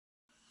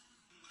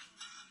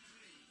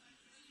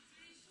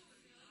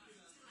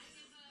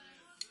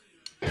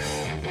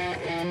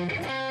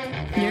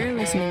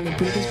listening to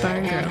Buddha's Bar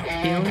and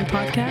Grill, the only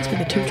podcast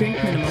with a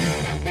 2-drink minimum.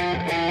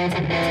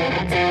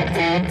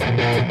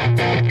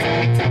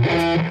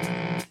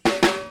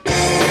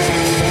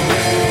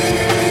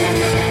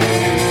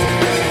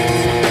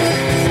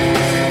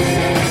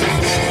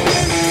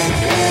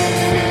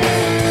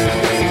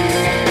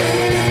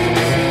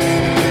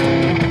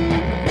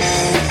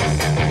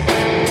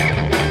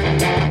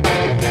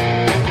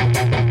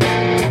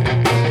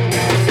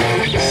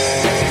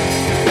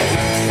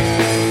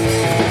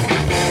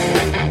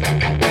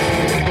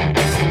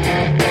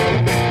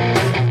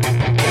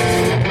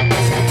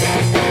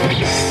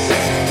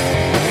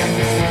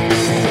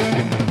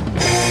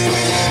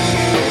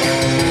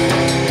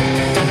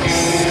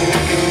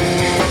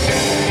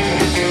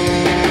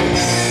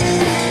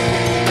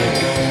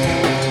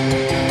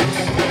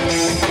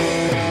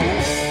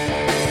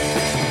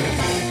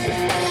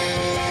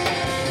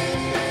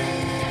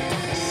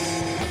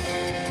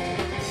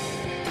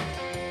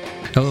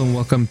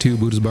 Welcome to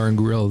Buddha's Bar and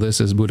Grill. This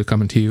is Buddha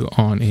coming to you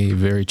on a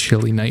very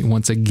chilly night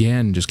once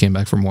again. Just came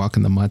back from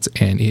walking the mutts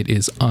and it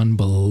is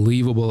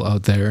unbelievable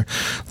out there.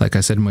 Like I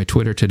said in my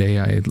Twitter today,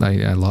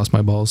 I lost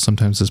my balls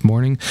sometimes this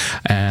morning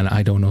and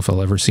I don't know if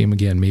I'll ever see them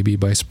again. Maybe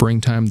by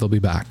springtime they'll be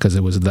back because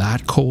it was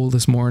that cold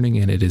this morning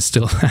and it is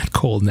still that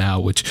cold now,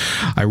 which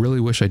I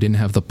really wish I didn't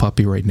have the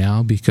puppy right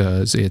now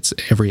because it's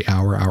every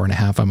hour and a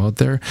half I'm out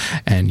there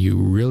and you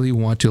really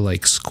want to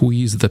like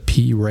squeeze the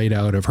pee right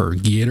out of her.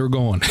 Get her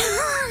going.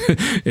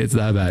 It's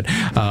that bad.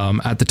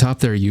 At the top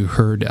there, you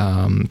heard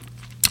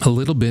a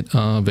little bit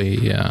of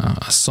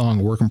a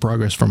song, Work in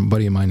Progress, from a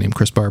buddy of mine named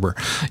Chris Barber.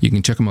 You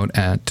can check him out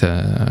at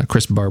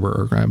Chris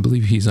Barber, or I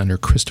believe he's under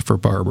Christopher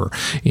Barber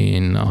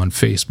on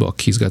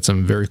Facebook. He's got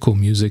some very cool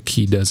music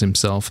he does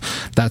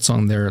himself. That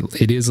song there,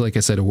 it is, like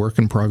I said, a work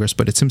in progress,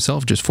 but it's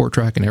himself, just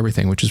 4-track and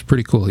everything, which is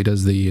pretty cool. He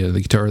does the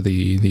guitar,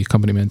 the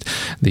accompaniment,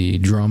 the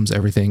drums,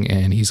 everything,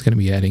 and he's going to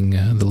be adding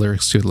the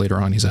lyrics to it later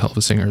on. He's a hell of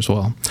a singer as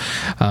well.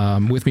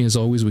 With me, as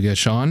always, we got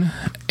Sean.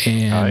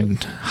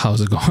 And Hi.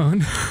 How's it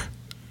going?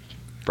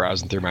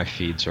 Browsing through my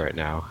feeds right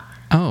now.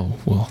 Oh,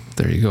 well,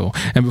 there you go.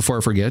 And before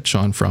I forget,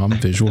 Sean from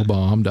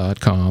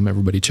visualbomb.com.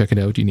 Everybody check it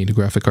out. You need a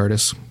graphic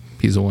artist.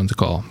 He's the one to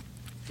call.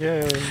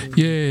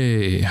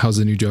 Yay. How's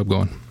the new job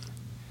going?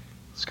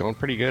 It's going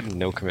pretty good.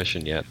 No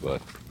commission yet,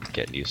 but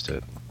getting used to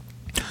it.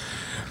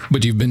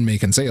 But you've been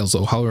making sales,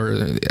 though. How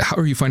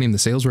are you finding the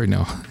sales right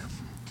now?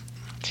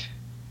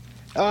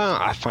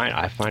 I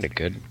find it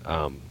good.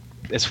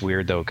 It's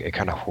weird, though. It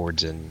kind of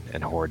hoards in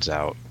and hoards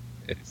out.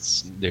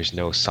 There's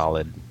no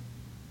solid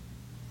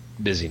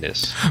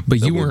busyness.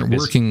 But you weren't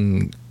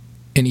working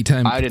any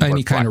kind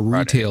of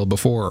retail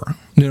before.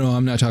 No,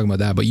 I'm not talking about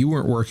that. But you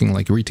weren't working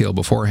like retail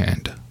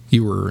beforehand.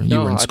 You were in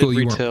school. I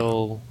did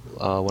retail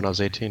when I was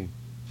 18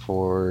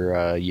 for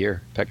a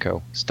year.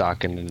 Petco,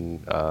 stocking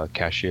and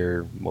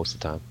cashier most of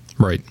the time.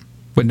 Right,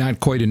 but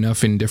not quite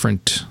enough in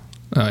different.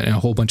 In a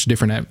whole bunch of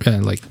different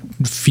like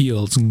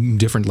fields,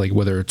 different, like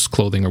whether it's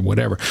clothing or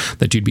whatever,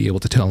 that you'd be able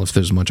to tell if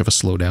there's much of a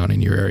slowdown in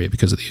your area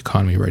because of the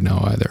economy right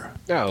now either.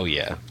 Oh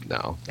yeah,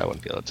 no, I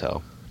wouldn't be able to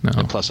tell. No.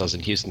 And plus I was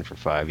in Houston for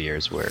 5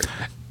 years where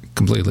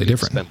completely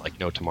different. Spent like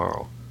no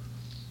tomorrow.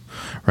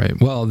 Right.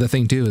 Well, the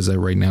thing too is that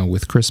right now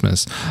with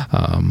Christmas,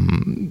 I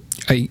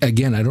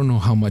don't know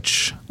how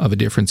much of a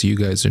difference you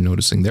guys are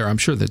noticing there. I'm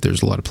sure that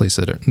there's a lot of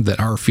places that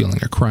are feeling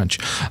a crunch.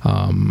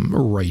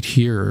 Right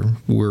here,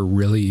 we're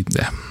really.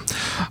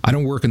 I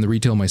don't work in the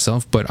retail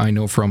myself, but I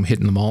know from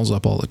hitting the malls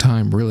up all the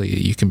time, really,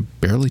 you can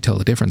barely tell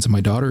the difference. And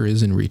my daughter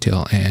is in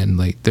retail, and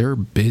like they're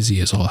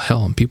busy as all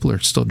hell, and people are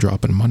still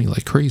dropping money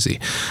like crazy.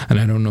 And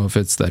I don't know if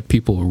it's that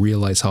people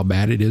realize how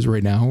bad it is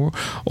right now,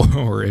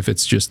 or if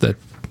it's just that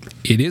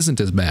it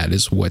isn't as bad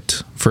as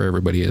what for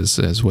everybody is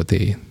as what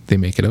they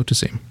make it out to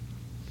seem.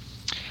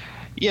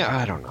 Yeah,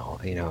 I don't know.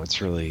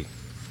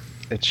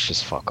 It's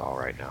just fuck all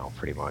right now,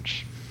 pretty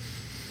much.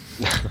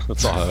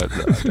 That's all.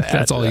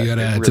 That's all you got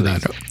to add to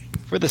that.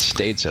 For the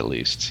States, at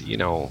least,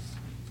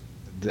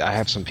 I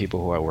have some people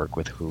who I work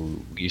with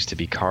who used to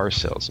be car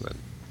salesmen,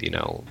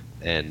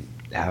 and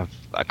have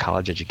a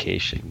college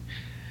education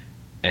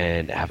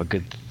and have a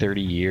good 30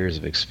 years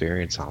of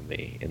experience on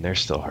me, and they're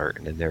still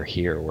hurting, and they're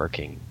here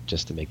working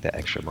just to make that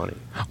extra money.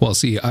 Well,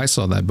 see, I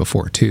saw that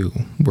before too,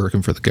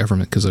 working for the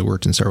government, because I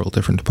worked in several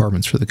different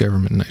departments for the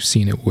government, and I've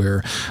seen it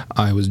where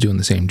I was doing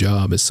the same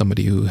job as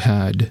somebody who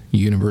had a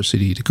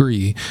university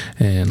degree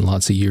and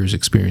lots of years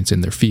experience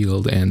in their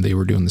field, and they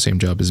were doing the same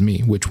job as me,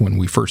 which when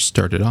we first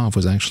started off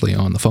was actually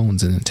on the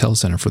phones in the Intel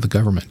Center for the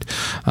government,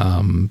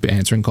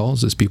 answering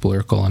calls as people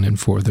are calling in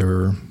for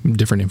their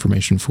different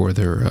information for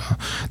their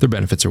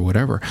benefits or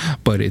whatever.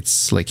 But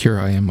it's like here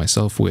I am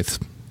myself with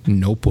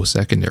no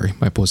post-secondary.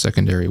 My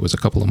post-secondary was a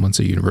couple of months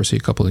of university, a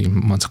couple of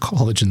months of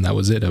college, and that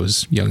was it. I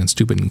was young and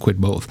stupid and quit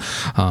both.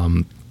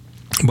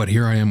 But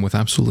here I am with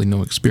absolutely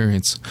no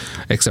experience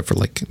except for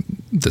like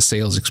the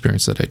sales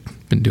experience that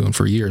I've been doing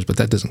for years, but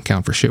that doesn't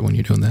count for shit when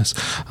you're doing this.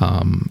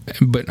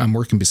 But I'm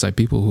working beside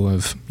people who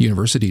have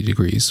university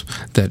degrees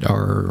that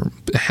are,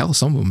 hell,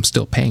 some of them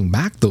still paying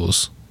back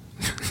those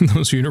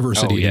those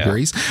university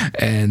degrees,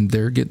 and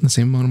they're getting the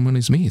same amount of money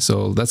as me.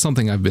 So that's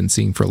something I've been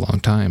seeing for a long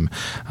time.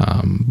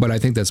 But I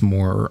think that's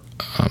more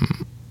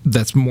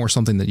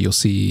something that you'll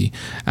see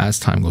as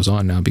time goes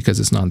on now, because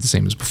it's not the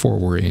same as before,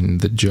 wherein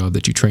the job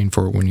that you trained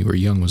for when you were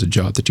young was a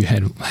job that you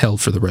had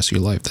held for the rest of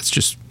your life. That's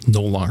just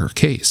no longer the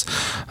case.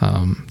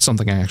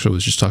 Something I actually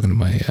was just talking to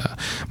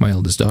my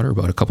eldest daughter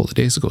about a couple of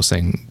days ago,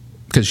 saying,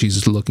 because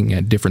she's looking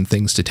at different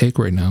things to take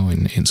right now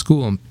in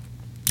school.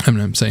 I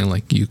mean, I'm saying,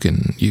 like, you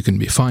can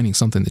be finding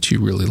something that you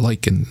really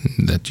like and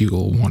that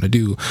you'll want to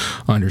do,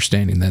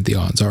 understanding that the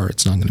odds are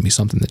it's not going to be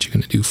something that you're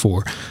going to do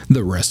for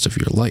the rest of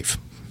your life.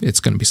 It's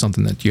going to be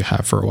something that you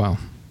have for a while.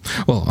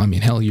 Well, I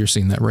mean, hell, you're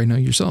seeing that right now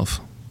yourself.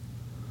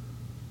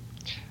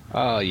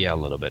 Yeah, a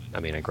little bit. I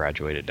mean, I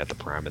graduated at the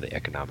prime of the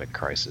economic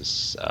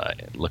crisis,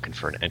 looking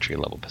for an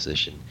entry-level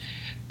position.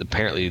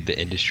 Apparently, the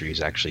industry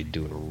is actually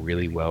doing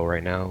really well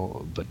right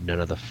now, but none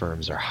of the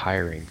firms are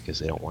hiring because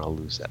they don't want to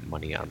lose that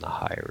money on the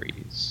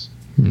hirees.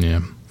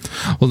 Yeah.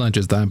 Well, not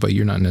just that, but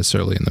you're not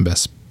necessarily in the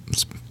best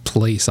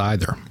place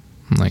either.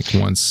 Like,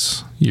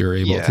 once you're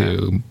able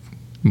to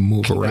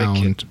move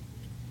around...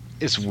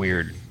 It's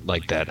weird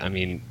like that. I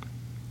mean,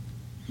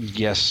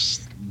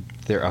 yes,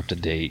 they're up to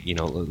date. You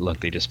know,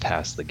 look, they just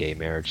passed the gay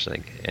marriage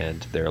thing,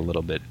 and they're a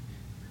little bit,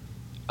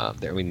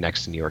 they're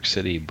next to New York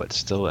City, but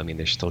still, I mean,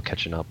 they're still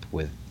catching up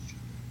with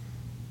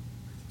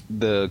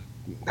the,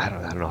 I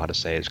don't know how to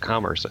say it, it's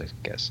commerce, I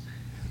guess,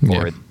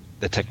 or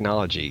the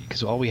technology.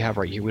 Because all we have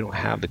right here, we don't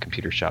have the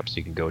computer shops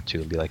you can go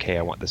to and be like, hey,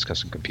 I want this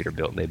custom computer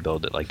built, and they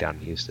build it like down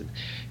in Houston.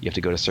 You have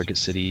to go to Circuit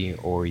City,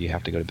 or you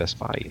have to go to Best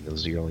Buy.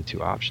 Those are your only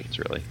two options,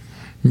 really.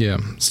 Yeah,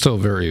 still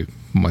very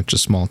much a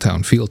small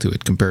town feel to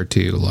it compared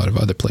to a lot of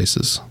other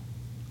places.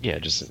 Yeah,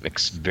 just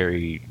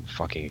very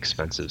fucking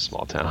expensive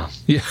small town.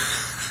 Yeah.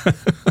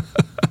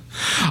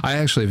 I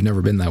actually have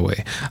never been that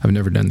way. I've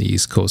never done the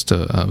East Coast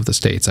of the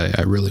States.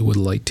 I really would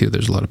like to.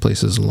 There's a lot of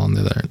places along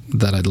there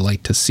that I'd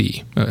like to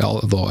see.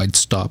 Although I'd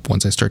stop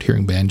once I start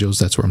hearing banjos.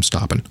 That's where I'm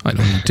stopping. I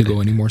don't need to go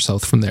any more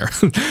south from there.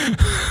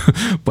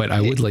 But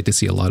I would like to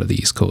see a lot of the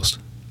East Coast.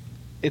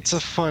 It's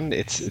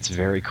it's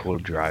very cool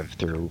to drive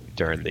through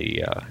during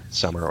the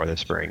summer or the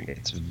spring.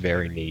 It's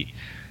very neat.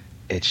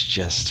 It's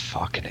just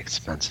fucking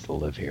expensive to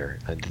live here.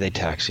 And they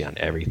tax you on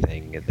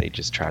everything, and they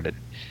just try to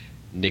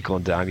nickel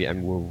and dime you. I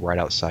mean, we're right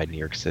outside New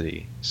York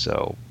City,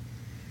 so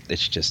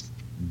it's just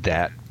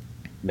that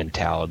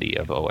mentality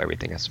of, oh,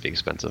 everything has to be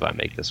expensive. I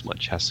make this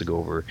much, has to go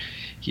over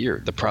here.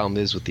 The problem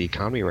is with the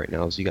economy right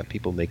now is you got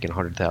people making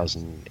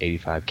 $100,000,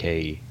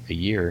 $85K a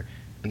year,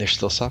 and they're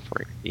still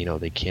suffering. You know,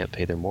 they can't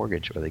pay their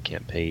mortgage, or they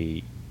can't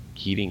pay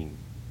heating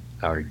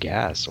or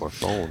gas or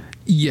phone.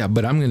 Yeah,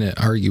 but I'm going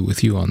to argue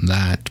with you on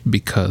that,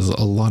 because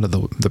a lot of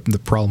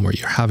the problem where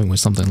you're having with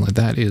something like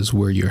that is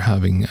where you're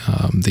having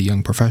the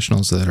young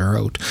professionals that are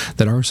out,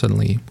 that are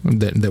suddenly,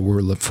 that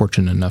were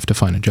fortunate enough to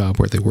find a job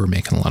where they were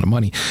making a lot of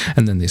money,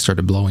 and then they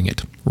started blowing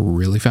it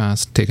really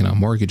fast, taking out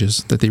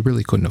mortgages that they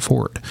really couldn't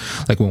afford.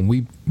 Like when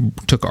we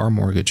took our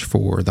mortgage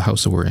for the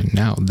house that we're in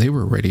now, they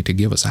were ready to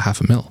give us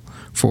 $500,000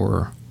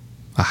 for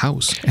a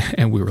house,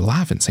 and we were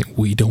laughing, saying,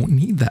 we don't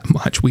need that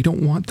much, we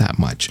don't want that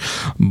much,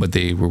 but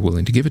they were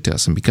willing to give it to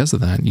us. And because of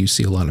that, you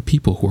see a lot of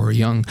people who are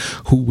young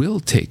who will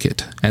take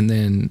it, and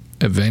then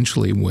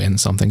eventually when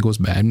something goes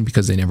bad, and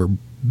because they never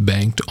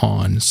banked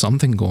on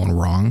something going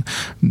wrong,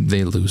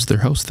 they lose their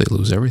house, they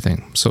lose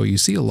everything. So you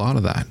see a lot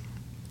of that.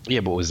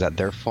 Yeah, but was that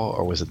their fault,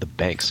 or was it the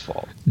bank's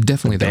fault?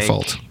 Definitely their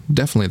fault.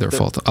 Definitely their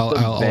fault.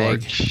 The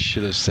bank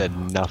should have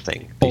said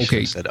nothing. They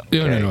okay. Said,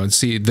 okay. No.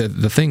 See,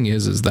 the thing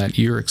is that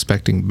you're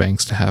expecting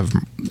banks to have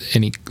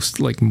any,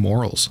 like,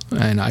 morals,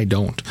 and I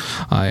don't.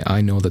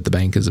 I know that the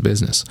bank is a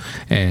business,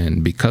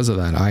 and because of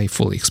that, I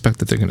fully expect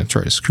that they're going to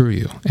try to screw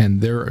you, and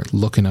they're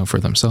looking out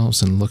for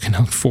themselves and looking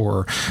out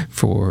for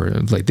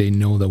like, they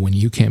know that when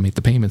you can't make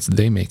the payments,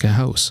 they make a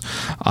house.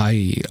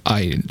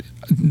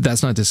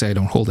 That's not to say I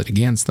don't hold it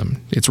against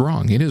them. It's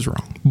wrong. It is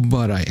wrong.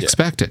 But I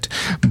expect it.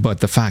 But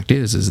the fact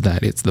is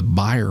that it's the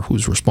buyer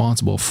who's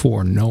responsible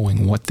for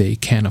knowing what they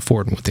can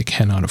afford and what they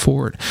cannot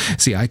afford.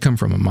 See, I come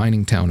from a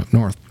mining town up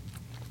north,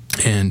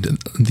 and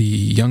the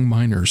young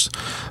miners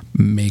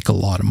make a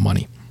lot of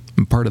money.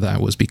 And part of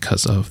that was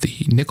because of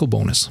the nickel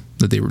bonus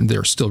that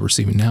they're still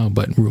receiving now,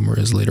 but rumor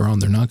is later on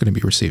they're not going to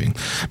be receiving,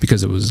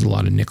 because it was a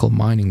lot of nickel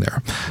mining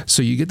there.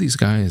 So you get these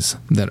guys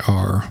that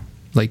are,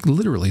 like,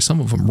 literally some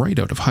of them right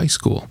out of high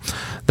school,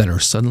 that are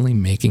suddenly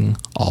making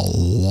a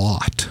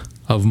lot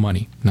of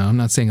money. Now, I'm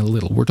not saying a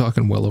little. We're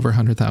talking well over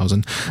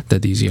 100,000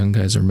 that these young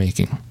guys are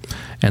making,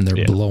 and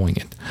they're blowing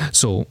it.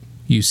 So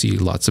you see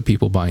lots of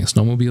people buying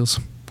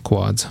snowmobiles,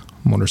 quads,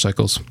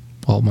 motorcycles,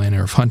 all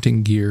manner of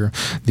hunting gear,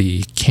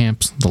 the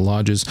camps, the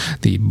lodges,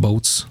 the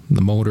boats,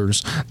 the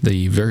motors,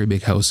 the very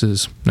big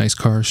houses, nice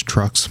cars,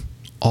 trucks,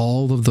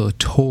 all of the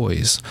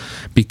toys,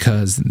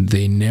 because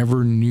they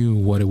never knew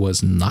what it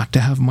was not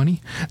to have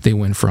money. They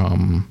went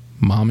from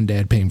mom and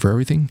dad paying for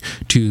everything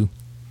to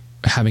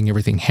having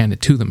everything handed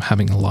to them,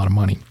 having a lot of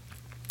money.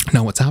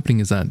 Now, what's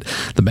happening is that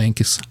the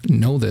banks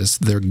know this.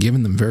 They're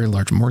giving them very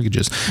large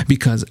mortgages,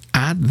 because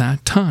at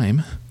that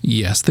time,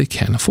 yes, they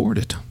can afford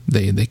it.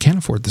 They can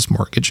afford this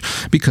mortgage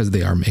because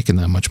they are making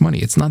that much money.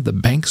 It's not the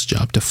bank's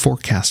job to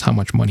forecast how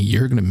much money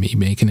you're going to be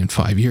making in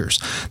 5 years.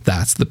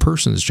 That's the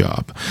person's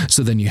job.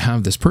 So then you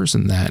have this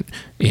person that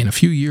in a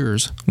few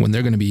years, when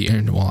they're going to be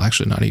in, well,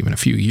 actually not even a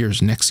few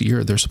years, next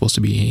year they're supposed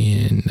to be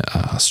in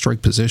a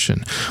strike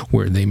position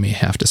where they may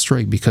have to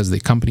strike because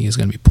the company is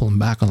going to be pulling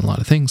back on a lot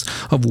of things,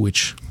 of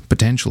which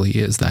potentially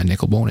is that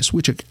nickel bonus,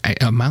 which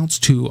amounts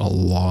to a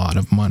lot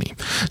of money.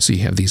 So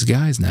you have these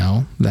guys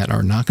now that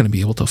are not going to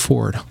be able to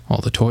afford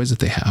all the toys that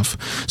they have.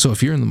 So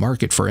if you're in the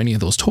market for any of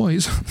those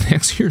toys,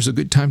 next year's a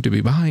good time to be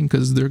buying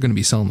because they're going to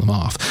be selling them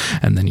off.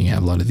 And then you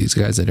have a lot of these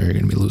guys that are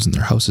going to be losing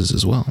their houses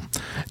as well.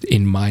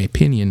 In my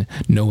opinion,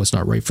 no, it's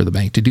not right for the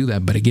bank to do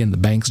that. But again, the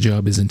bank's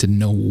job isn't to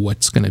know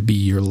what's going to be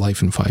your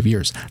life in 5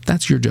 years.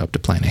 That's your job to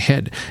plan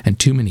ahead. And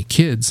too many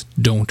kids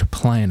don't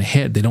plan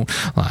ahead. They don't.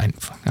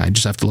 I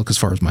just have to look as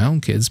far as my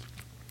own kids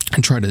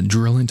and try to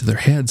drill into their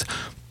heads.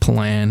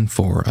 Plan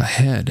for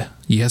ahead.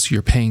 Yes,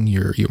 you're paying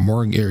your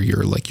mortgage or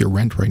your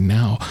rent right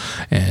now,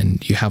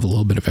 and you have a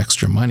little bit of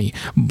extra money.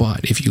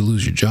 But if you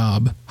lose your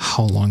job,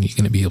 how long are you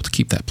going to be able to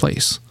keep that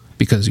place?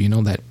 Because you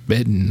know that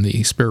bed in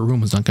the spare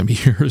room is not going to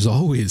be yours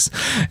always,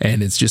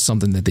 and it's just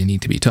something that they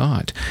need to be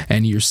taught.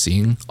 And you're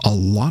seeing a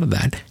lot of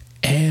that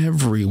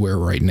everywhere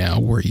right now,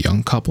 where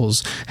young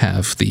couples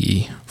have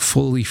the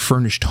fully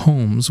furnished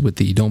homes with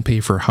the don't pay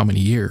for how many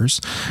years,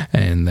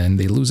 and then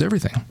they lose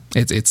everything.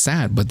 It's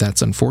sad, but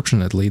that's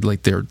unfortunately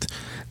like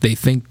they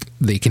think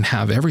they can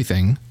have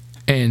everything,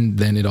 and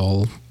then it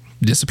all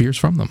disappears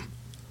from them.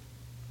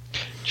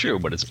 True,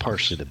 but it's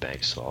partially the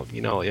bank's fault.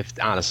 You know, if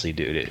honestly,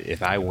 dude,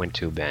 if I went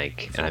to a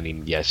bank, and I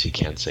mean, yes, you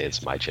can't say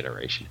it's my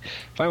generation.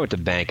 If I went to a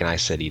bank and I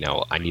said, you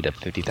know, I need a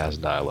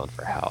 $50,000 loan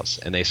for a house,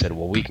 and they said,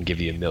 well, we can give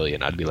you $1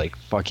 million, I'd be like,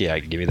 fuck yeah,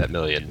 give me that $1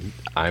 million.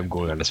 I'm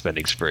going on a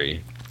spending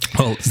spree.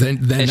 Well, then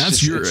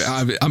that's your.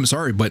 I'm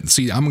sorry, but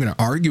see, I'm going to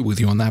argue with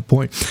you on that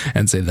point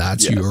and say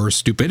that's your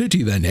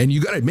stupidity. Then, and you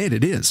got to admit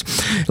it is.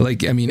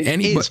 Like, I mean,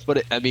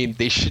 I mean,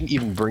 they shouldn't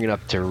even bring it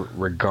up to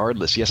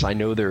regardless. Yes, I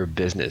know they're a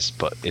business,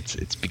 but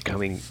it's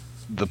becoming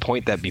the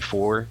point that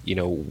before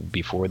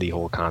the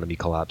whole economy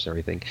collapse and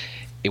everything,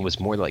 it was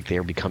more like they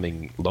were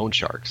becoming loan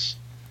sharks.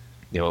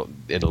 You know,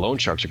 and the loan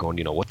sharks are going,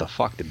 you know, what the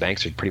fuck? The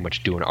banks are pretty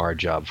much doing our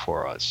job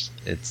for us.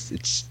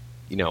 It's.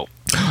 You know,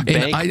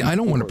 and I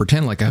don't want to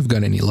pretend like I've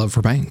got any love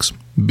for banks,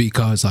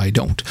 because I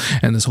don't.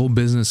 And this whole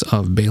business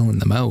of bailing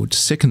them out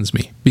sickens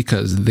me,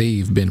 because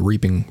they've been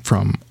reaping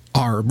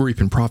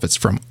profits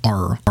from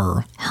our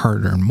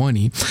hard-earned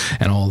money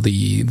and all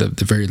the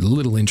very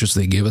little interest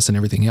they give us and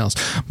everything else.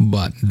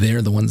 But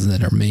they're the ones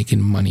that are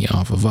making money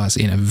off of us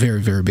in a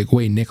very, very big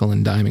way, nickel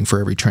and diming for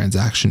every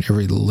transaction,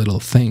 every little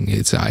thing.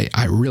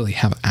 I really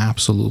have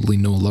absolutely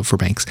no love for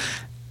banks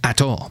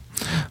at all.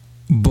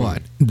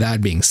 But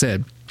that being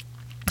said,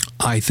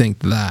 I think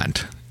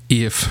that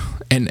if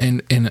and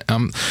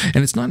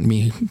it's not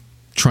me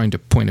trying to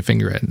point a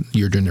finger at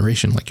your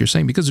generation like you're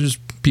saying, because there's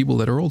people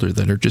that are older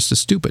that are just as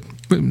stupid.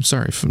 I'm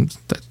sorry if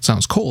that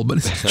sounds cold, but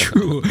it's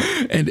true.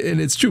 and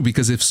it's true,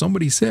 because if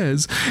somebody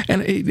says,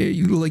 and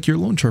like your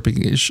loan shark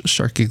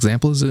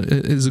example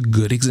is a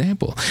good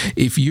example.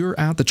 If you're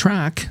at the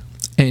track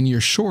and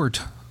you're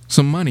short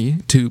some money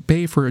to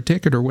pay for a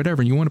ticket or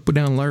whatever, and you want to put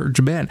down a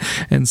large bet,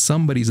 and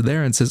somebody's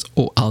there and says,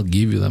 oh, I'll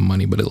give you the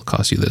money, but it'll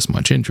cost you this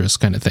much interest,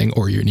 kind of thing,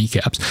 or your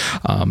kneecaps,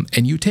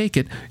 and you take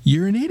it,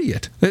 you're an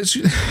idiot.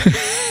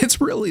 It's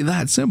really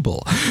that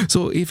simple.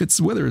 So if it's,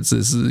 whether it's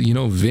this,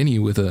 Vinny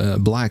with a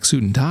black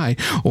suit and tie,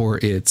 or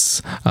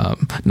it's,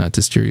 not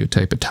to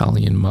stereotype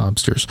Italian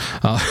mobsters,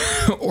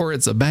 or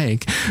it's a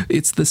bank,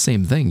 it's the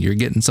same thing. You're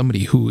getting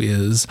somebody who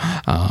is,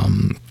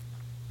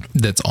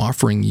 that's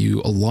offering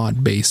you a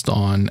lot based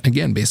on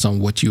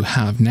what you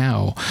have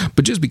now.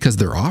 But just because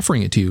they're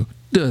offering it to you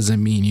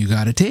doesn't mean you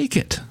got to take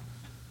it.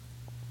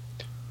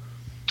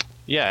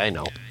 Yeah, I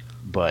know.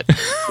 But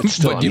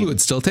you would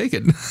still take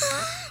it.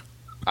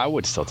 I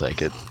would still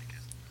take it.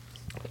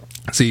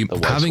 See,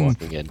 having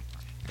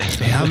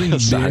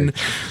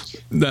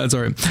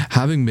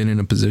been in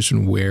a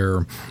position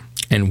where,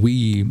 and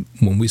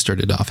when we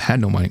started off,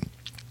 had no money.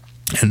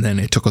 And then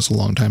it took us a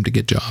long time to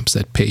get jobs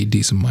that paid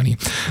decent money.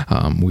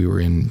 We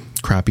were in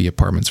crappy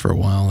apartments for a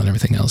while and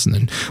everything else. And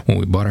then when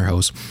we bought our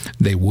house,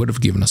 they would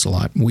have given us a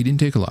lot. We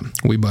didn't take a lot.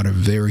 We bought a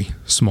very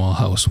small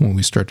house when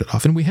we started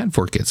off, and we had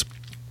 4 kids.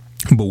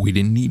 But we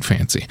didn't need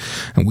fancy.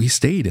 And we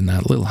stayed in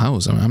that little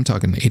house. I mean, I'm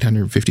talking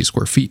 850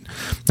 square feet.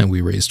 And we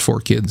raised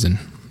 4 kids and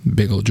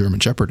big old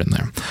German Shepherd in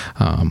there.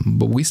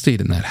 But we stayed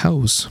in that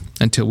house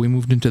until we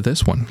moved into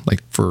this one.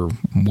 Like for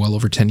well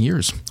over 10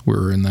 years, we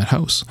were in that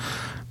house.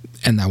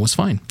 And that was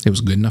fine. It was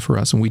good enough for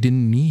us, and we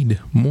didn't need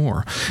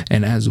more.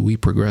 And as we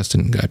progressed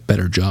and got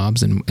better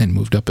jobs and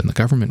moved up in the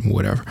government and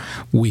whatever,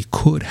 we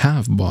could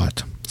have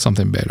bought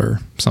something better,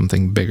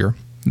 something bigger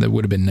that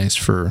would have been nice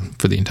for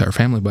the entire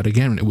family. But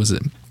again, it was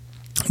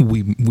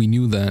we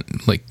knew that,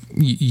 like,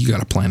 you got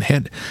to plan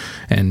ahead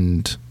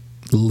and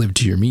live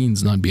to your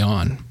means, not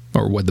beyond,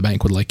 or what the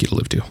bank would like you to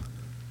live to.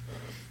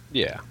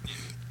 Yeah,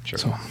 sure.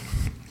 So,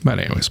 but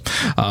anyways,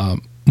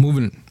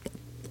 moving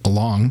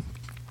along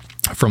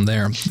from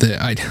there,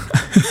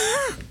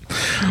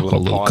 a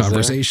little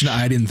conversation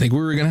I didn't think we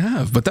were going to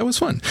have, but that was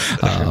fun.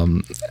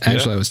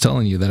 Actually, I was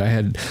telling you that I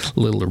had a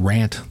little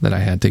rant that I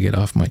had to get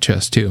off my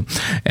chest too.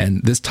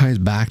 And this ties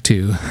back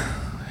to,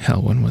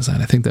 when was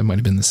that? I think that might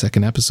have been the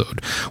second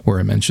episode where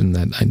I mentioned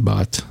that I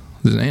bought,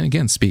 and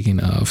again, speaking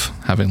of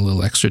having a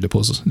little extra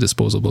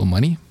disposable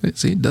money,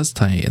 see, it does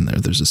tie in there.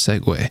 There's a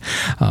segue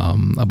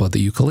about the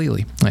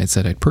ukulele I had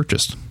said I'd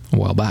purchased a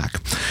while back.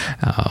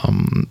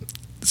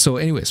 So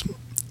anyways,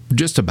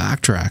 just to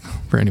backtrack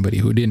for anybody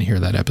who didn't hear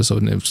that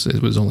episode, and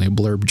it was only a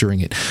blurb during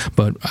it,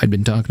 but I'd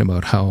been talking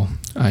about how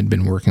I'd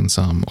been working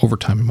some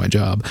overtime in my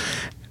job,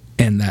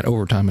 and that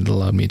overtime had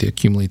allowed me to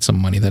accumulate some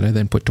money that I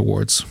then put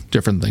towards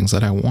different things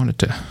that I wanted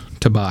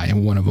to buy,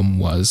 and one of them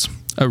was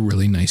a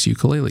really nice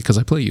ukulele, because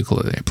I play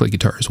ukulele, I play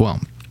guitar as well.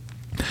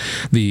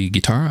 The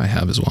guitar I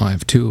have as well, I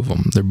have two of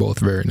them, they're both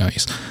very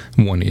nice.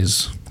 One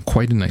is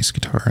quite a nice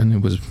guitar, and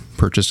it was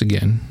purchased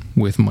again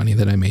with money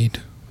that I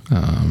made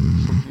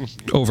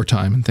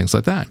overtime and things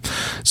like that.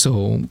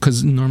 So,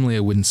 because normally I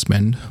wouldn't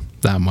spend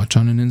that much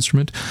on an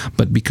instrument,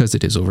 but because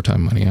it is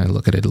overtime money, I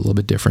look at it a little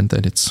bit different,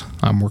 that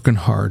I'm working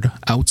hard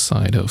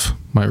outside of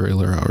my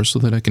regular hours so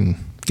that I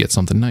can get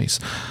something nice.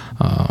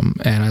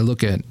 And I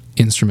look at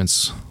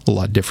instruments a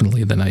lot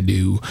differently than I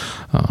do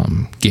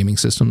gaming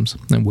systems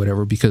and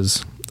whatever,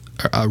 because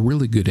a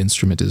really good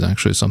instrument is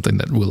actually something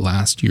that will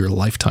last your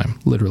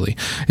lifetime, literally.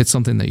 It's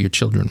something that your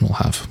children will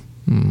have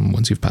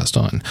once you've passed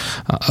on.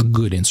 A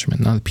good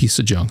instrument, not a piece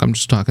of junk. I'm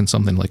just talking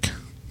something like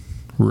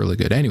really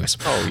good. Anyways,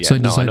 so I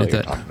decided I know what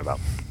you're talking about.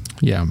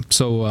 Yeah.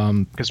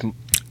 So, because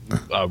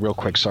real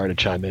quick, sorry to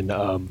chime in.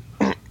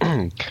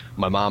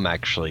 My mom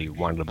actually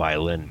wanted a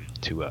violin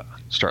to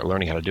start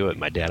learning how to do it.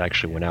 My dad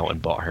actually went out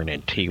and bought her an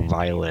antique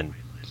violin.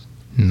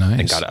 Nice.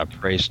 And got it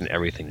appraised and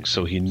everything,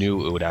 so he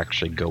knew it would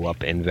actually go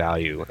up in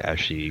value as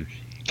she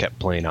kept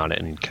playing on it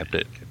and kept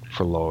it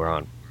for lower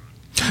on.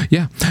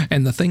 Yeah,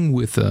 and the thing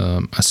with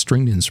a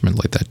stringed instrument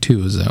like that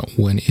too is that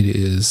when it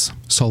is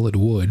solid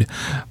wood,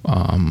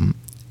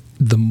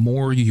 the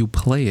more you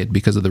play it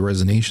because of the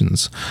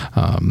resonations,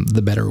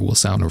 the better it will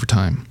sound over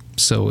time.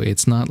 So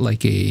it's not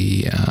like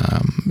a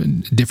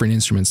different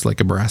instruments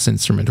like a brass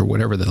instrument or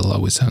whatever that'll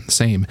always sound the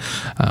same.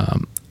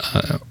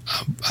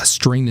 A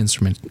stringed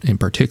instrument in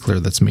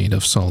particular that's made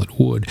of solid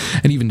wood,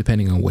 and even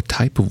depending on what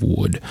type of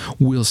wood,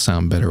 will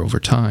sound better over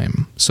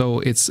time. So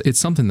it's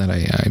something that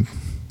I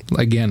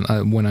again,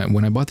 when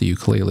I bought the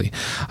ukulele,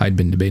 I'd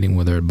been debating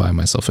whether I'd buy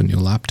myself a new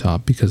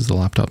laptop, because the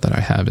laptop that I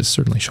have is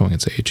certainly showing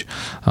its age,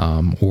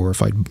 or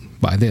if I'd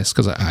buy this,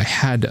 because I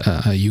had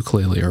a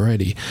ukulele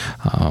already,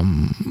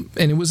 and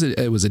it was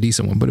a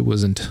decent one, but it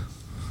wasn't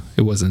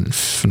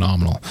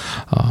phenomenal.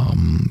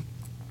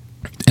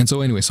 And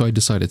so anyway, so I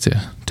decided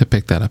to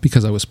pick that up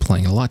because I was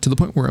playing a lot, to the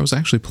point where I was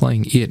actually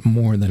playing it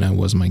more than I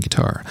was my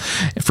guitar.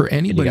 For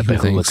anybody and you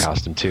got who the thinks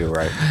costume too,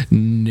 right?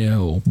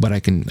 No, but I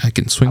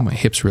can swing my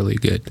hips really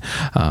good,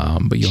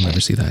 but you'll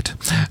never see that.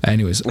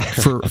 Anyways,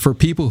 for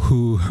people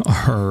who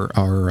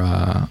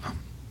are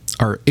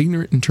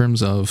ignorant in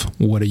terms of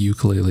what a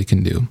ukulele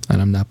can do,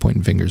 and I'm not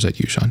pointing fingers at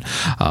you, Sean.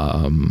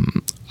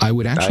 I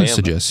would actually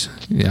suggest,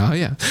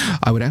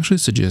 I would actually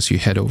suggest you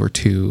head over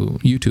to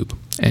YouTube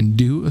and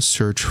do a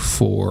search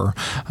for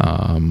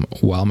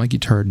 "While My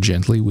Guitar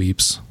Gently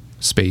Weeps"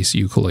 space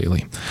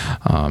ukulele,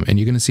 and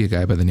you're going to see a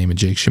guy by the name of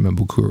Jake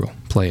Shimabukuro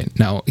play it.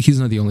 Now,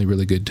 he's not the only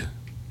really good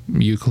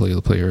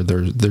ukulele player.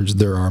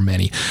 There are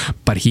many,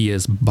 but he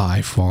is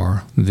by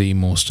far the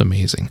most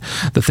amazing.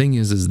 The thing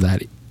is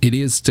that it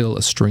is still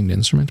a stringed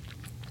instrument.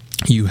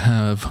 You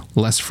have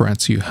less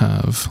frets, you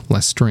have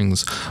less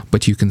strings,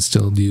 but you can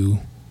still do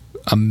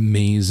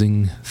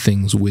amazing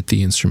things with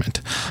the instrument.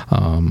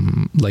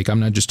 Like, I'm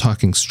not just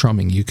talking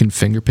strumming. You can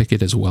finger pick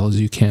it as well as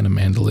you can a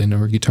mandolin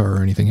or a guitar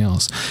or anything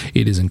else.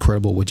 It is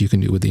incredible what you can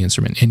do with the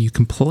instrument, and you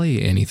can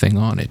play anything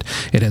on it.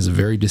 It has a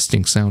very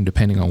distinct sound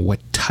depending on what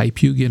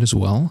type you get as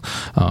well,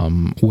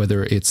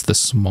 whether it's the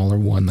smaller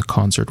one, the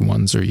concert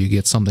ones, or you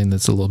get something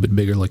that's a little bit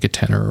bigger like a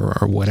tenor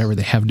or whatever.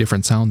 They have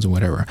different sounds and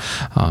whatever,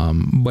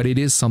 but it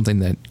is something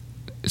that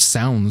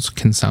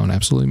can sound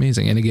absolutely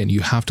amazing. And again,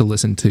 you have to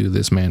listen to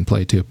this man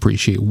play to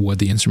appreciate what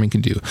the instrument can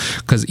do.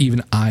 Because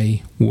even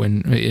I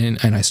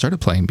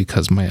started playing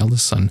because my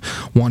eldest son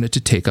wanted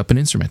to take up an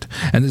instrument,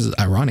 and this is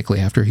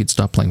ironically after he'd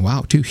stopped playing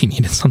WoW too. He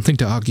needed something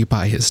to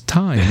occupy his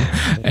time,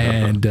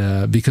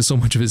 and because so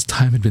much of his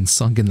time had been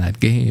sunk in that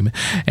game,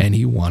 and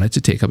he wanted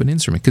to take up an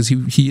instrument because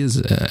he is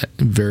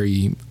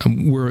very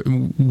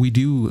we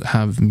do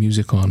have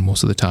music on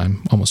most of the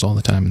time, almost all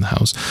the time in the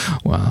house.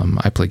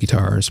 I play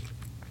guitars.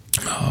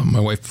 My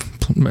wife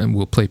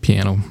will play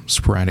piano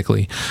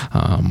sporadically.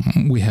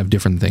 We have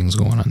different things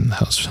going on in the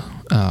house.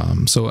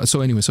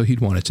 So anyway, so he'd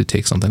wanted to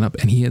take something up,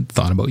 and he had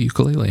thought about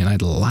ukulele, and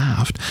I'd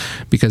laughed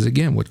because,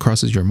 again, what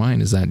crosses your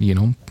mind is that,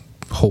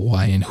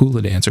 Hawaiian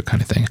hula dancer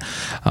kind of thing.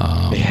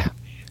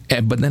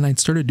 But then I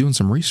started doing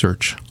some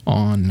research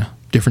on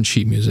different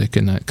sheet music,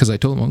 and because I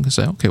told him, I'm going to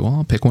say, okay, well,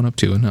 I'll pick one up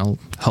too, and I'll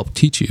help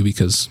teach you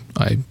because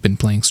I've been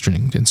playing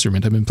stringed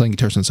instrument. I've been playing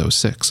guitar since I was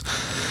 6.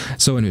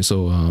 So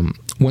anyway,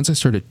 once I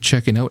started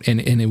checking out, and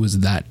it was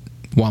that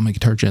While My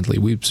Guitar Gently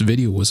Weeps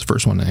video was the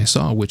first one I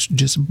saw, which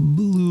just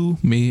blew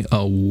me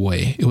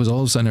away. It was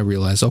all of a sudden I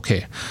realized,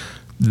 okay,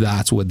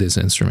 that's what this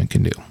instrument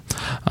can do.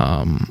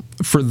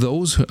 For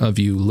those of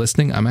you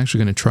listening, I'm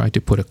actually going to try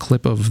to put a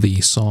clip of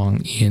the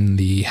song in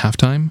the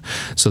halftime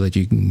so that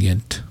you can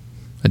get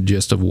a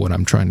gist of what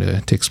I'm trying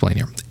to explain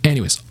here.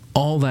 Anyways,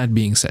 all that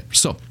being said,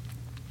 so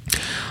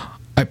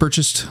I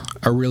purchased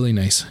a really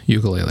nice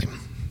ukulele,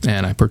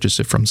 and I purchased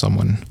it from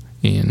someone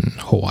in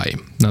Hawaii.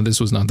 Now, this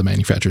was not the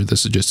manufacturer.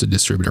 This is just a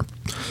distributor.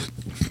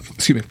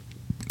 Excuse me.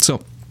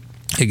 So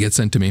it gets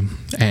sent to me,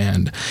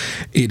 and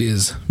it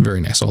is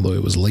very nice, although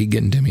it was late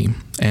getting to me.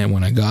 And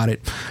when I got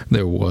it,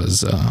 there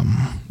was,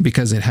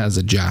 because it has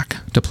a jack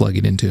to plug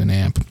it into an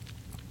amp,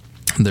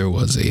 there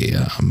was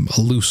a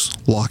loose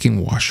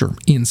locking washer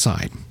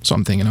inside. So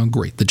I'm thinking, oh,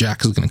 great, the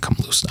jack is going to come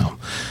loose now.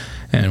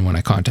 And when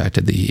I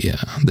contacted the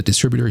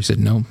distributor, he said,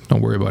 no,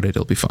 don't worry about it,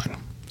 it'll be fine.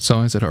 So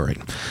I said, all right.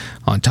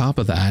 On top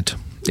of that,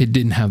 it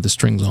didn't have the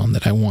strings on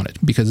that I wanted,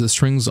 because the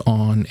strings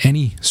on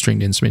any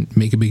stringed instrument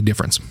make a big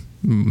difference.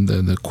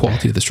 The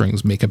quality of the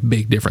strings make a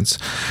big difference.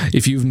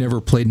 If you've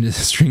never played a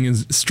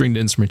stringed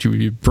instrument,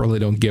 you probably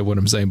don't get what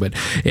I'm saying, but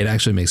it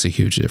actually makes a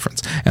huge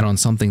difference. And on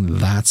something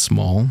that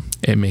small,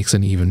 it makes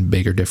an even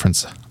bigger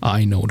difference,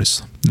 I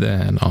notice,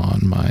 than on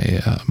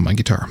my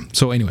guitar.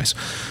 So anyways,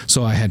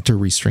 so I had to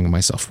restring it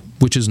myself,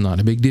 which is not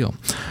a big deal.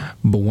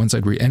 But once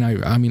I've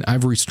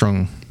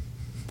restrung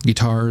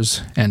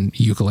guitars and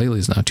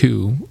ukuleles now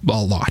too,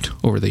 a lot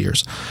over the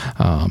years.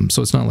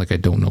 So it's not like I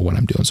don't know what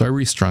I'm doing. So I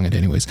restrung it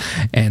anyways.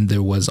 And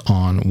there was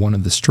on one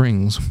of the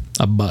strings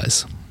a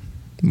buzz,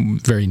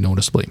 very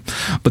noticeably.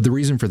 But the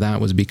reason for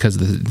that was because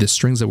the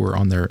strings that were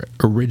on there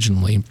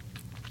originally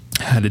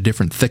had a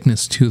different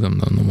thickness to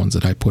them than the ones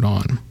that I put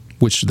on,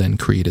 which then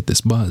created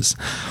this buzz.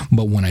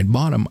 But when I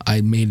bought them,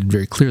 I made it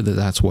very clear that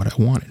that's what I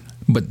wanted.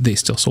 But they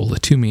still sold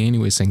it to me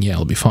anyway, saying, yeah,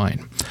 it'll be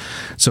fine.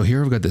 So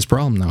here I've got this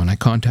problem now, and I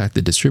contact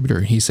the distributor,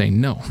 and he's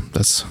saying, no,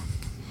 it's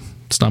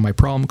not my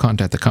problem.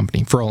 Contact the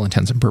company for all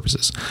intents and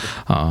purposes.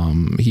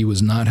 He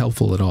was not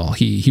helpful at all.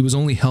 He was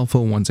only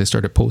helpful once I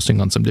started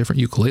posting on some different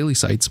ukulele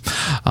sites,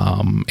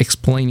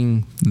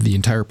 explaining the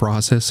entire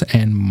process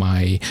and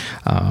my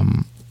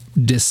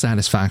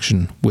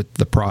dissatisfaction with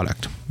the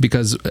product,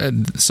 because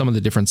some of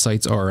the different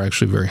sites are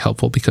actually very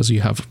helpful, because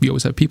you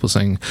always have people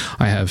saying,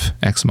 I have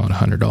X amount of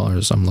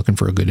 $100, I'm looking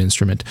for a good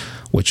instrument,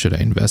 what should I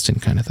invest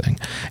in, kind of thing.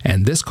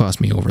 And this cost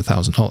me over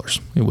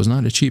 $1,000. It was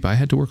not cheap. I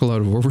had to work a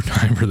lot of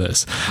overtime for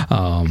this.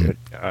 Good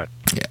God.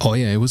 Oh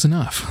yeah, it was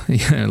enough.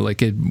 Yeah,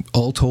 like it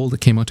all told,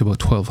 it came out to about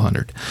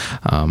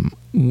 $1,200.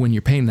 When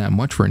you're paying that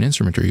much for an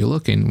instrument, or you're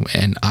looking,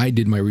 and I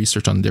did my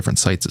research on different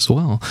sites as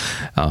well,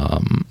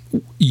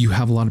 you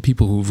have a lot of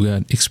people who've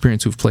got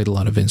experience, who've played a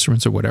lot of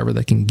instruments or whatever,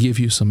 that can give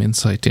you some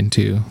insight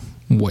into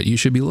what you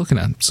should be looking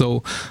at.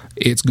 So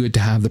it's good to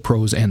have the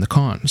pros and the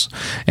cons.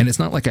 And it's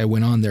not like I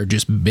went on there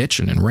just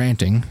bitching and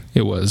ranting.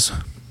 It was,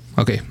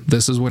 okay,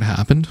 this is what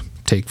happened.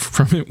 Take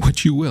from it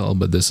what you will,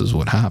 but this is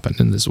what happened,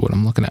 and this is what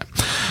I'm looking at.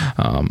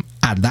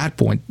 At that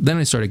point, then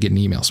I started getting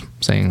emails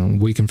saying,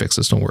 we can fix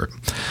this, don't worry.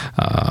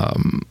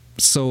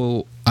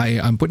 So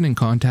I'm putting in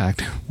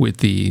contact with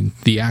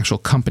the actual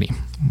company.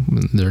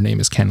 Their name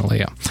is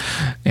Kanilea,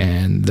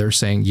 and they're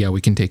saying, yeah, we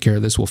can take care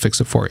of this. We'll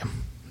fix it for you.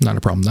 Not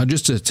a problem. Now,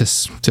 just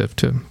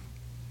to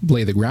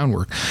lay the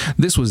groundwork,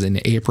 this was in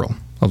April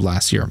of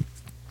last year,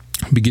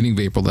 beginning of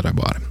April that I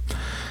bought it.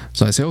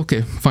 So I say,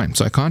 okay, fine.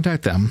 So I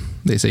contact them.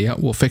 They say, yeah,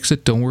 we'll fix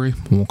it. Don't worry.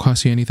 It won't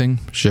cost you anything.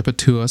 Ship it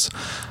to us.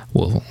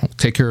 We'll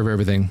take care of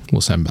everything.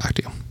 We'll send it back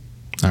to you.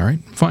 All right,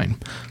 fine.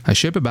 I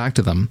ship it back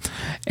to them,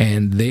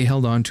 and they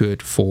held on to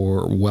it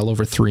for well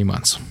over 3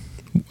 months.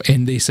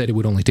 And they said it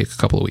would only take a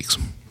couple of weeks.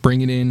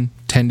 Bring it in,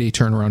 10-day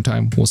turnaround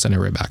time. We'll send it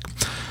right back.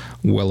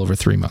 Well over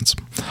 3 months.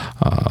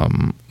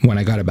 When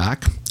I got it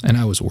back, and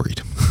I was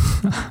worried.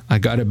 I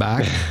got it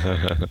back.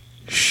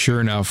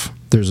 Sure enough,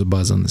 there's a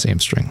buzz on the same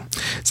string.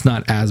 It's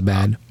not as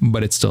bad,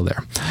 but it's still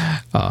there.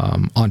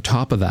 On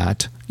top of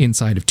that,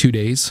 inside of 2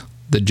 days,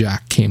 the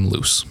jack came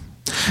loose.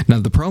 Now,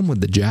 the problem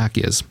with the jack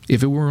is,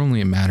 if it were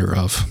only a matter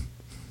of,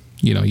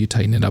 you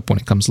tighten it up when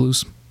it comes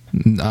loose,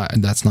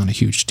 that's not a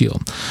huge deal.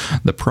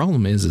 The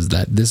problem is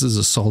that this is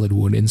a solid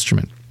wood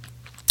instrument,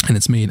 and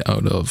it's made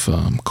out of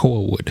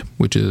koa wood,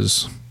 which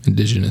is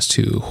indigenous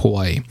to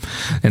Hawaii,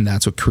 and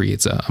that's what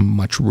creates a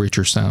much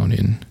richer sound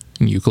in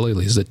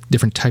ukuleles. That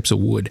different types of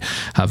wood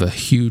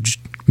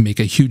make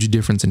a huge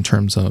difference in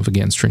terms of,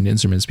 again, stringed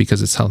instruments,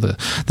 because it's how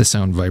the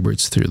sound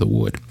vibrates through the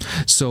wood.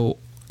 So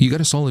you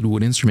got a solid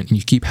wood instrument and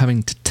you keep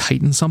having to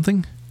tighten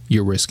something,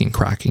 you're risking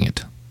cracking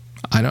it.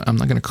 I'm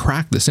not going to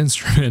crack this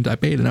instrument. I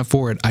paid enough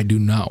for it. I do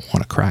not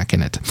want to crack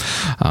in it.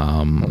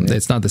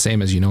 It's not the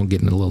same as,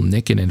 getting a little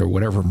nick in it or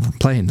whatever from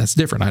playing. That's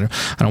different. I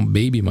don't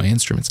baby my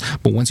instruments.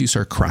 But once you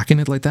start cracking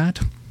it like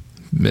that,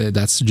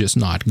 that's just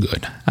not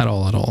good at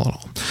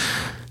all.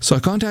 So I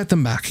contact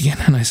them back again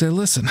and I say,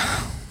 listen,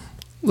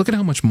 look at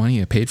how much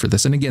money I paid for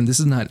this. And again,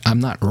 I'm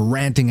not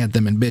ranting at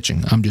them and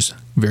bitching. I'm just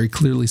very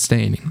clearly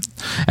stating.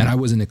 And I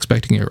wasn't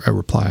expecting a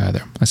reply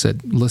either. I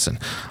said, listen,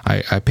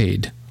 I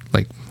paid,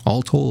 like,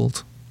 all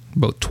told,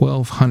 about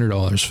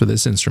 $1,200 for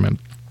this instrument.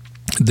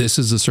 This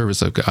is the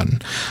service I've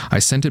gotten. I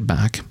sent it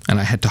back, and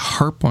I had to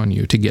harp on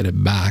you to get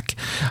it back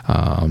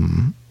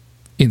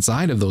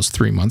inside of those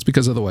 3 months,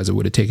 because otherwise it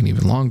would have taken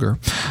even longer.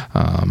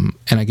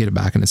 And I get it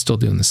back, and it's still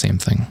doing the same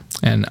thing.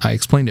 And I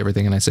explained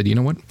everything, and I said, you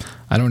know what?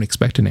 I don't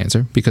expect an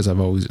answer, because I've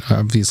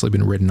obviously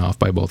been written off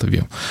by both of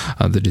you,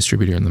 the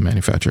distributor and the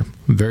manufacturer.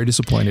 I'm very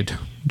disappointed,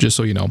 just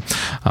so you know.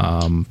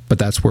 But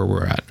that's where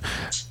we're at.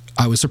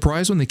 I was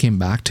surprised when they came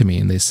back to me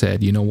and they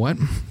said, you know what?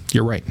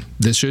 You're right.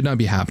 This should not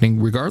be happening,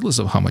 regardless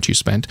of how much you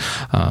spent.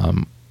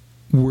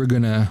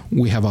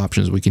 We have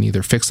options. We can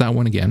either fix that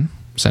one again,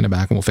 send it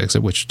back and we'll fix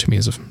it, which to me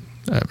is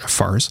a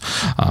farce.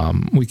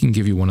 We can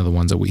give you one of the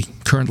ones that we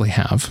currently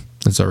have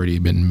that's already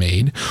been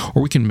made,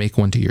 or we can make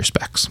one to your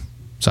specs.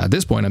 So at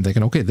this point, I'm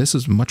thinking, okay, this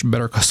is much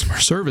better customer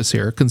service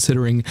here,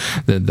 considering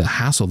the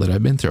hassle that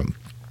I've been through.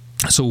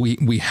 So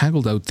we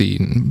haggled out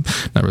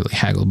not really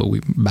haggled, but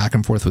we back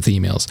and forth with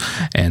emails,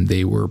 and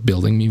they were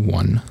building me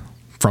one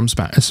from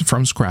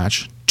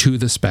scratch to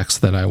the specs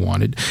that I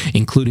wanted,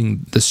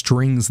 including the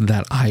strings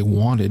that I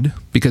wanted,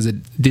 because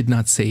it did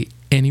not say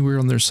anywhere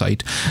on their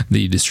site.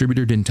 The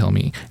distributor didn't tell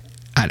me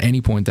at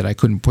any point that I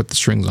couldn't put the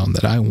strings on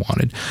that I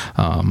wanted,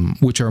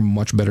 which are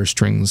much better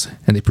strings,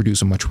 and they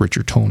produce a much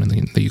richer tone in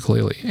the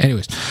ukulele.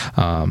 Anyways,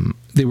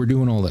 they were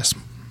doing all this.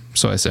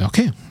 So I said,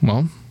 okay,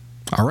 well,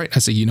 all right. I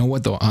said, you know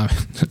what, though?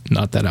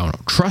 Not that I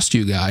don't trust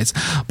you guys,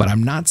 but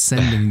I'm not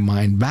sending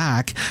mine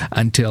back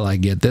until I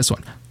get this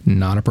one.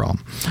 Not a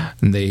problem.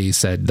 And they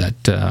said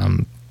that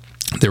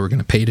they were going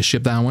to pay to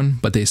ship that one,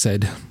 but they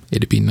said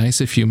it'd be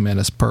nice if you met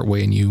us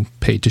partway and you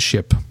paid to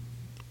ship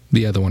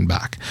the other one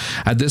back.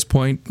 At this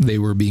point, they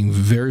were being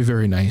very,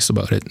 very nice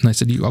about it. And I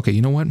said, okay,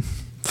 you know what?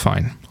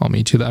 Fine. I'll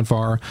meet you that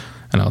far,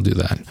 and I'll do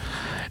that.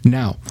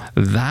 Now,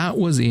 that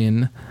was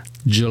in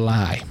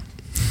July.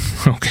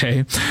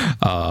 Okay.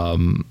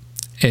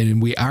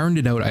 And we ironed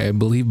it out, I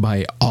believe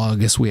by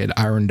August we had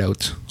ironed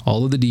out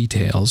all of the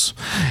details,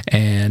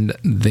 and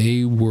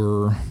they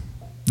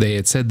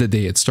had said that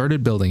they had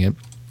started building it.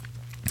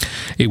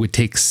 It would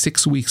take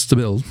 6 weeks to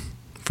build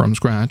from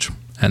scratch,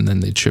 and then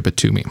they'd ship it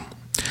to me.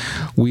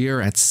 We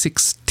are at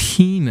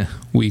 16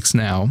 weeks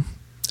now,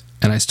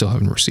 and I still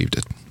haven't received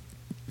it.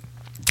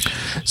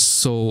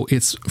 So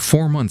it's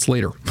 4 months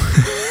later.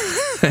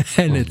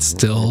 And it's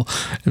still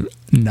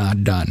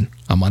not done.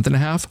 A month and a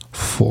half,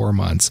 4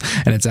 months.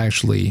 And it's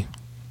actually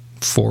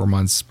 4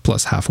 months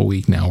plus half a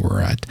week now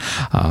we're at.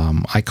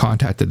 I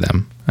contacted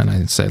them and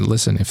I said,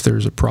 listen, if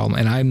there's a problem,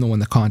 and I'm the one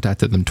that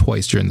contacted them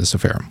twice during this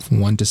affair.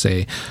 One to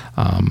say,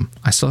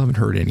 I still haven't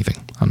heard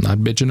anything. I'm not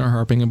bitching or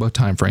harping about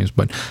timeframes,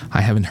 but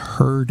I haven't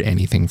heard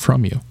anything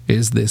from you.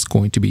 Is this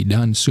going to be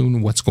done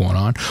soon? What's going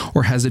on?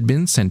 Or has it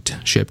been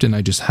shipped and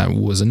I just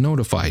wasn't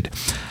notified?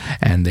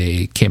 And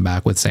they came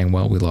back with saying,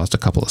 well, we lost a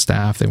couple of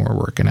staff. They weren't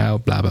working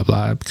out, blah, blah,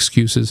 blah,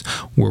 excuses.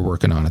 We're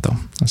working on it though.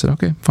 I said,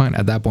 okay, fine.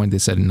 At that point, they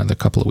said another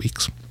couple of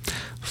weeks.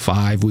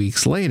 5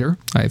 weeks later,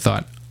 I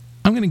thought,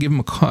 I'm going to give them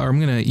a call. I'm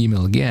going to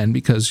email again,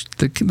 because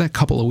that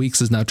couple of weeks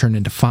has now turned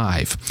into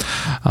 5.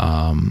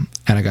 And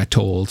I got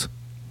told,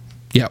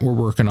 yeah, we're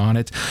working on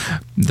it.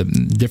 The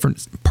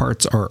different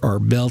parts are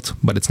built,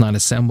 but it's not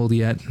assembled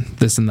yet,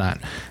 this and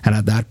that. And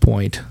at that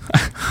point,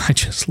 I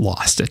just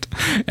lost it.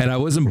 And I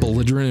wasn't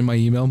belligerent in my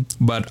email,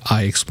 but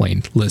I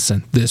explained,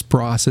 listen, this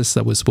process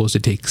that was supposed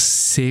to take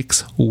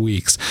 6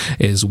 weeks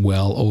is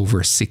well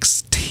over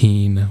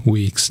 16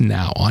 weeks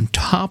now. On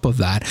top of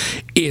that,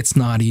 it's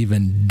not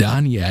even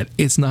done yet.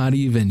 It's not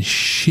even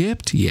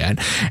shipped yet.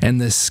 And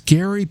the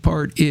scary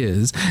part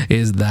is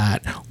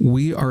that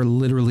we are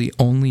literally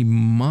only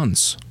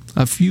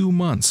a few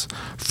months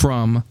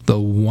from the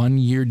 1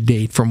 year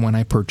date from when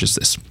I purchased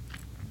this.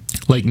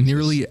 Like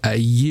nearly a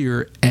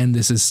year, and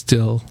this is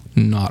still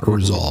not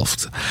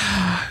resolved.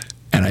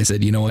 And I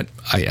said, you know what?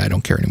 I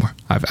don't care anymore.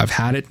 I've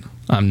had it.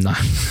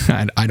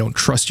 I don't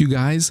trust you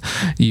guys.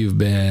 You've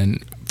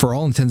been, for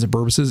all intents and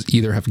purposes,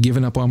 either have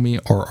given up on me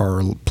or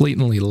are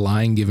blatantly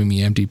lying, giving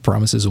me empty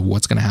promises of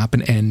what's going to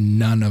happen, and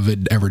none of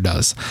it ever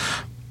does.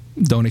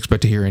 Don't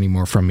expect to hear any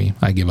more from me.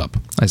 I give up.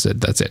 I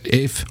said, that's it.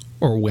 If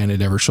or when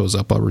it ever shows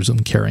up, I'll resume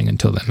carrying.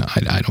 Until then,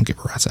 I don't give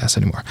a rat's ass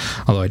anymore.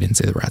 Although I didn't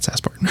say the rat's ass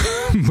part.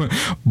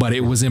 But it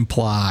was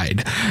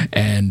implied.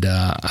 And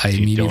I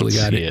immediately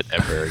got it. You don't see it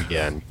ever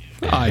again.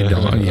 I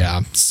don't,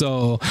 yeah.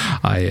 So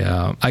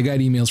I got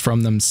emails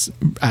from them.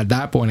 At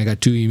that point, I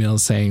got 2 emails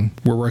saying,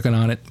 we're working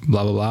on it,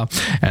 blah, blah, blah.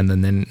 And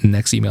then the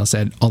next email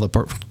said, all the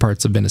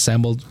parts have been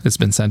assembled. It's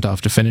been sent off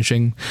to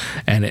finishing.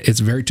 And it's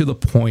very to the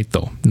point,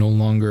 though. No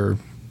longer,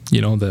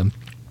 the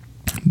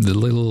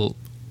little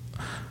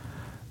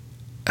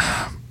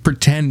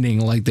pretending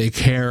like they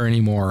care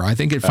anymore. I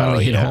think it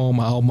finally hit home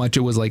how much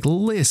it was like,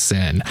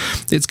 listen,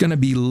 it's going to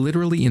be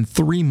literally in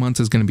 3 months,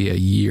 it's going to be a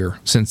year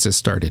since this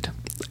started.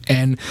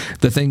 And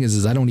the thing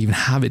is I don't even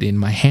have it in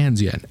my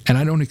hands yet, and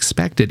I don't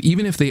expect it.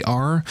 Even if they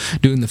are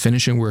doing the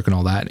finishing work and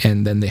all that,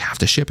 and then they have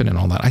to ship it and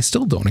all that, I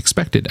still don't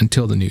expect it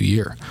until the new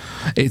year.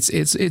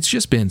 It's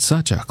just been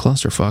such a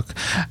clusterfuck,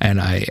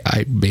 and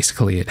I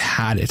basically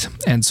had it,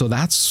 and so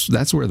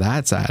that's where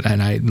that's at.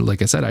 And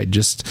like I said, I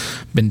just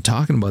been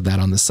talking about that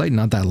on the site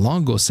not that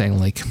long ago, saying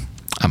like,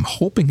 I'm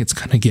hoping it's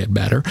gonna get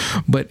better,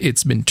 but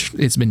it's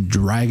been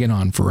dragging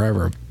on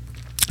forever.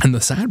 And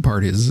the sad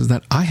part is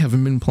that I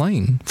haven't been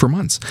playing for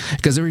months,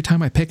 because every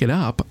time I pick it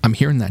up, I'm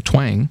hearing that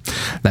twang,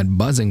 that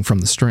buzzing from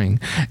the string,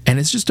 and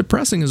it's just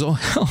depressing as all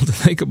hell to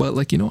think about,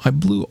 like, I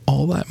blew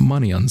all that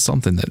money on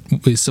something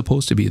that is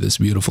supposed to be this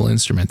beautiful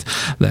instrument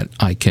that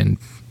I can,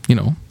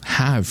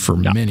 have for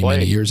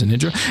many years in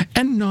Ninja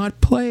and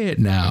not play it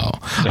now.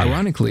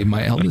 Ironically,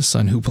 my eldest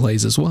son, who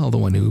plays as well, the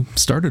one who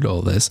started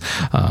all this,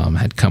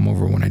 had come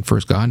over when I'd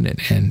first gotten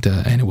it, and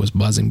it was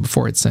buzzing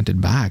before I'd sent it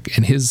back.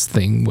 And his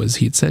thing was,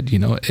 he'd said,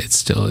 it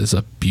still is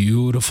a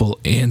beautiful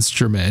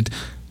instrument,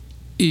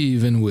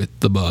 even with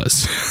the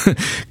buzz.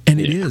 And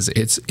it is.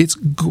 It's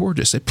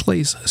gorgeous. It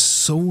plays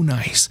so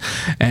nice,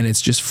 and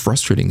it's just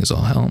frustrating as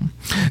all hell.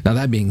 Now,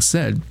 that being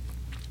said,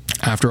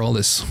 after all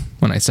this,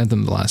 when I sent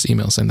them the last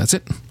email saying, that's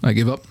it, I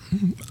give up,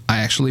 I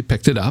actually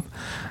picked it up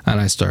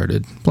and I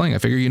started playing. I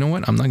figure, you know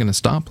what, I'm not going to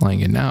stop playing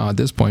it now at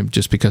this point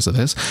just because of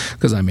this,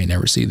 because I may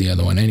never see the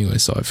other one anyway,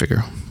 so I figure,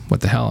 what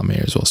the hell, I may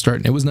as well start.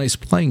 And it was nice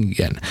playing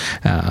again.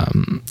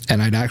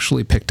 And I'd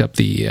actually picked up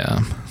the,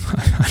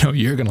 I know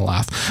you're going to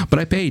laugh, but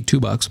I paid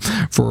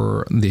 $2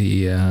 for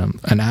the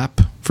an app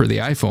for the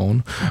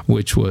iPhone,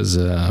 which was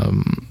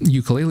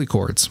ukulele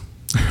chords,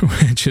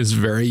 which is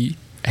very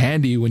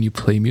handy when you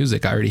play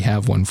music. I already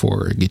have one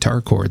for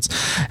guitar chords,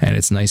 and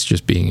it's nice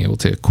just being able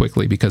to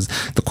quickly, because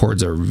the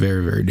chords are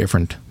very, very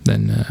different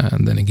than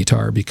a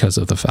guitar, because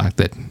of the fact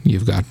that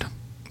you've got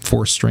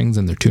 4 strings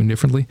and they're tuned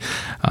differently,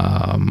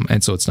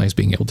 and so it's nice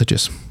being able to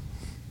just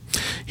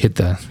hit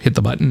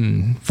the button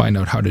and find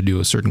out how to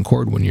do a certain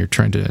chord when you're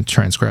trying to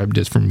transcribe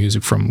different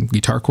music from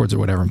guitar chords or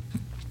whatever.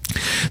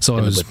 So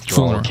and I was the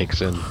withdrawal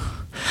kicks in.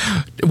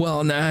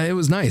 Well, it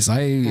was nice. I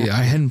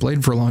hadn't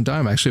played for a long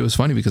time. Actually, it was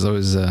funny because I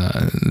was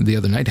the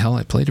other night. Hell,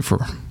 I played it for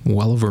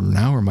well over an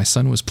hour. My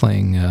son was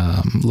playing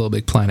Little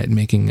Big Planet,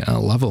 making a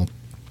level,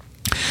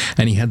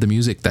 and he had the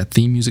music, that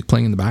theme music,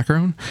 playing in the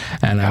background,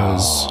 and I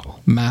was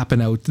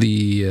mapping out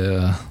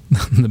the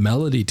the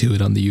melody to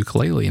it on the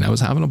ukulele, and I was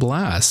having a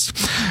blast.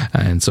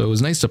 And so it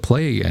was nice to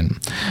play again.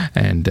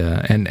 And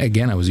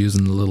again, I was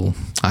using the little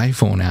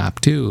iPhone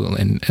app too.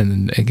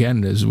 And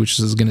again, which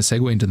is going to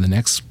segue into the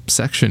next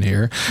section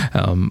here.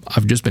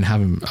 I've just been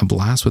having a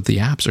blast with the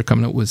apps. They're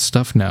coming out with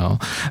stuff now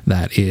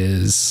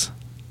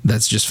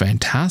that's just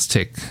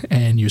fantastic,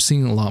 and you're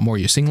seeing a lot more.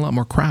 You're seeing a lot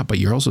more crap, but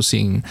you're also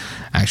seeing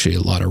actually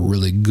a lot of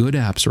really good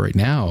apps right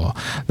now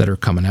that are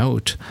coming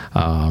out.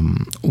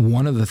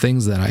 One of the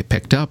things that I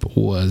picked up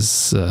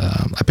was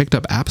I picked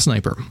up App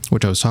Sniper,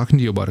 which I was talking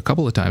to you about a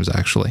couple of times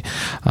actually.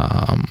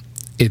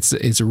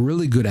 It's a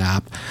really good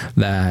app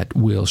that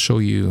will show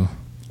you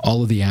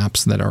all of the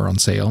apps that are on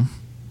sale.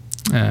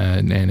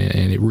 And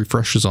it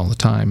refreshes all the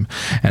time,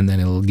 and then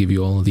it'll give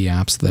you all of the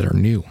apps that are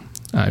new.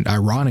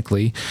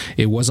 Ironically,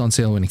 it was on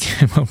sale when it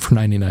came out for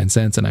 99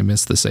 cents, and I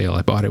missed the sale.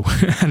 I bought it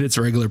at its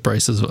regular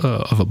prices of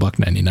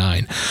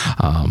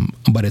 $1.99.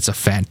 But it's a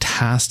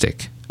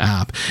fantastic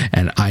app,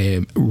 and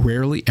I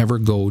rarely ever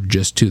go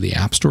just to the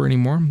App Store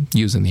anymore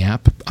using the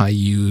app. I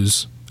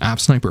use App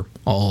Sniper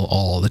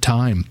all the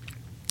time.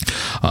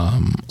 A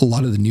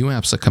lot of the new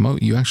apps that come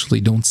out, you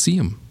actually don't see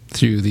them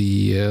through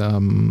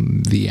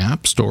the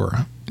App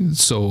Store.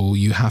 So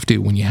you have to,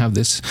 when you have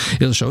this,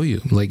 it'll show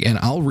you, like, and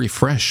I'll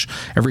refresh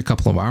every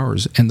couple of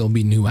hours, and there'll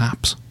be new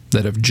apps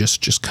that have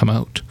just come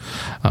out.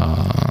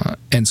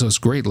 And so it's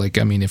great. Like,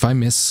 I mean, if I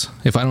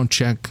don't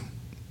check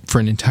for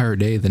an entire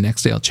day, the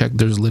next day I'll check,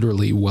 there's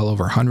literally well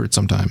over 100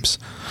 sometimes.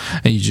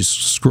 And you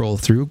just scroll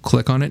through,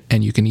 click on it,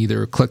 and you can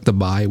either click the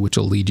buy, which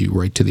will lead you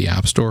right to the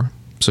App Store,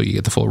 so you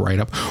get the full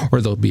write-up, or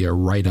there'll be a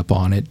write-up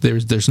on it.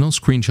 There's no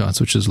screenshots,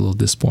 which is a little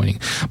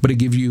disappointing, but it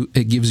gives you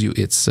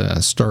its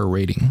star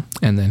rating,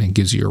 and then it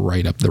gives you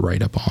the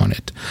write-up on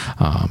it.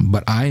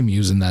 But I'm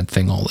using that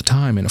thing all the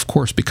time, and of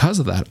course, because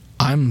of that,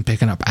 I'm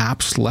picking up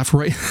apps left,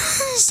 right,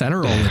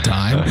 center all the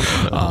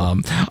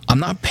time. I'm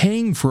not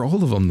paying for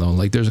all of them though.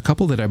 Like, there's a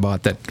couple that I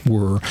bought that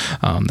were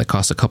that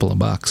cost a couple of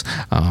bucks,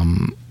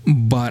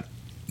 but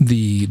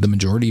the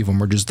majority of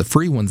them are just the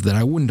free ones that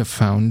I wouldn't have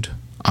found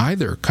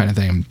either, kind of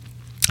thing.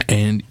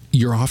 And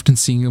you're often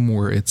seeing them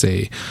where it's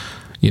a,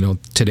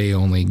 today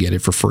only, get it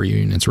for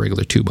free, and it's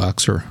regular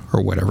 $2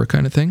 or whatever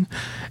kind of thing.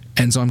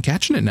 And so I'm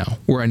catching it now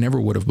where I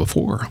never would have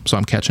before. So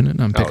I'm catching it,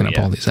 and I'm picking up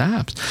all these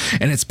apps,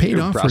 and it's paid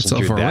off for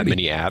itself already. That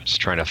many apps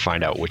trying to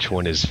find out which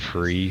one is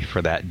free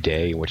for that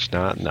day, which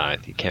not. No,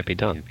 it can't be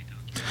done.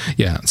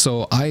 Yeah,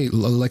 so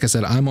like I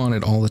said, I'm on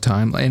it all the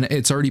time, and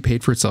it's already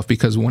paid for itself,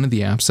 because one of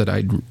the apps that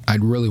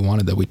I'd really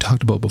wanted that we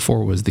talked about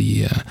before was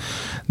the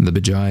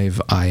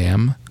Bajai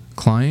IM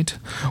client,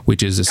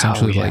 which is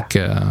essentially like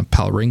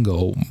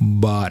Palringo,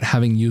 but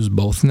having used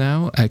both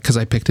now, because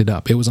I picked it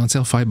up, it was on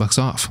sale $5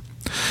 off.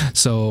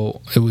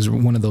 So it was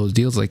one of those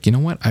deals like, you know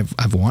what,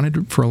 I've wanted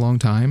it for a long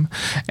time,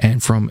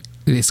 and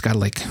it's got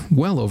like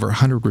well over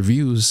 100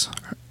 reviews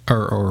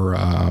or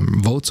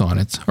votes on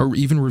it, or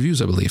even reviews,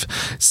 I believe,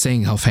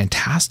 saying how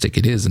fantastic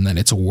it is and that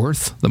it's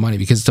worth the money,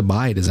 because to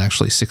buy it is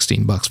actually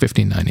 $16,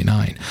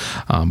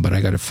 $15.99. But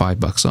I got it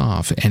 $5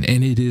 off, and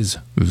it is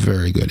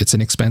very good. It's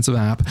an expensive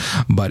app,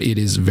 but it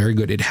is very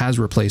good. It has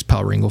replaced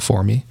Palringo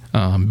for me.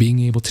 Being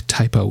able to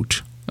type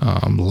out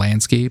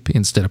landscape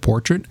instead of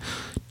portrait,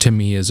 to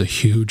me, is a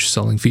huge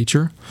selling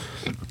feature.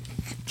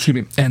 Excuse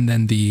me. And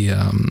then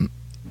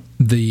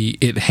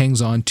it hangs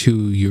on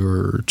to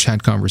your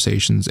chat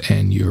conversations,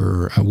 and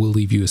will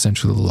leave you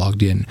essentially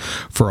logged in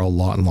for a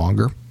lot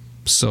longer.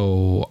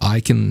 So I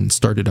can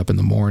start it up in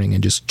the morning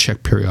and just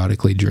check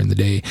periodically during the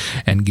day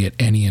and get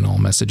any and all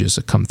messages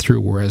that come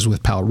through. Whereas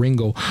with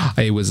Palringo,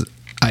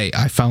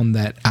 I found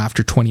that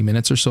after 20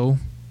 minutes or so,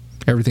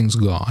 everything's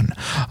gone.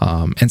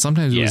 And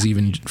sometimes it was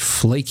even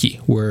flaky,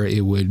 where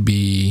it would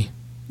be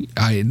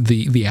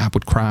the app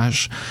would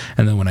crash,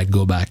 and then when I'd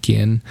go back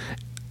in,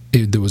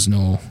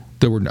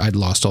 I'd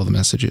lost all the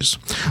messages.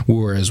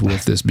 Whereas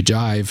with this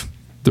Bejive,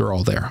 they're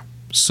all there.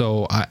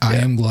 So I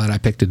am glad I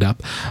picked it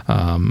up.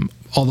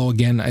 Although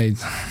again,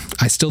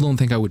 I still don't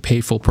think I would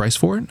pay full price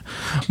for it,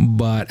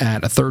 but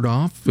at a third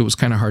off, it was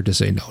kind of hard to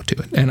say no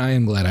to it. And I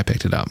am glad I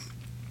picked it up.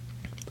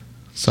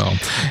 So.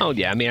 Oh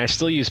yeah, I mean, I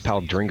still use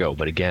Palringo,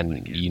 but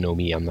again, you know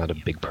me, I'm not a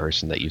big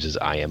person that uses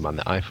IM on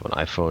the iPhone.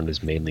 iPhone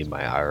is mainly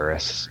my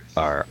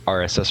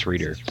RSS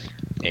reader,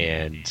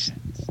 and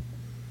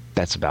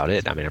that's about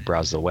it. I mean, I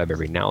browse the web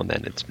every now and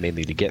then. It's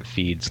mainly to get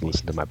feeds and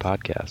listen to my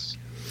podcasts.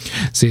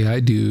 See, I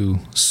do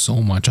so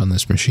much on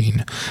this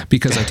machine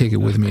because I take it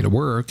with me to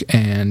work,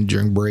 and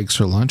during breaks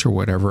or lunch or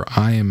whatever,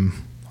 I'm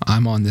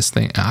on this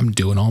thing. I'm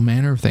doing all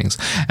manner of things.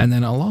 And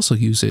then I'll also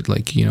use it,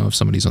 like, you know, if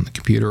somebody's on the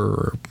computer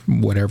or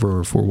whatever,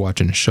 or if we're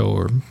watching a show,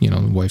 or, you know,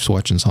 the wife's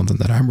watching something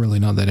that I'm really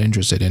not that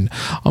interested in,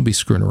 I'll be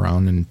screwing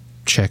around and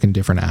checking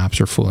different apps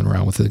or fooling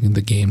around with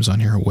the games on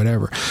here or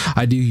whatever.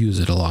 I do use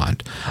it a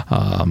lot.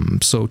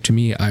 So to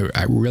me,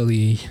 I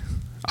really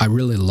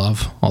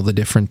love all the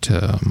different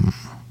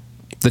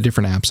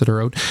apps that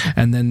are out.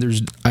 And then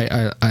there's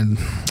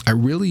I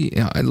really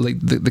like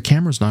the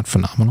camera's not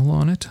phenomenal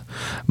on it,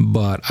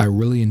 but I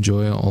really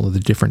enjoy all of the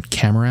different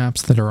camera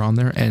apps that are on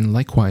there, and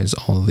likewise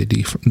all of the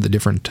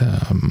different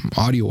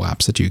audio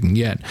apps that you can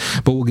get.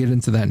 But we'll get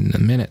into that in a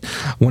minute.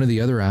 One of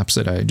the other apps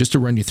that just to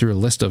run you through a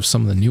list of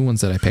some of the new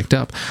ones that I picked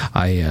up,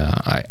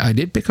 I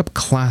did pick up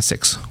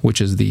Classics,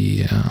 which is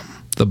the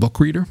book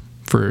reader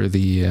for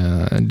the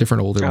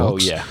different older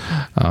books. Yeah.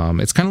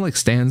 It's kind of like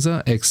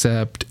Stanza,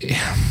 except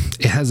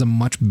it has a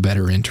much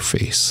better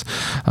interface.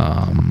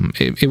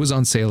 It was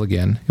on sale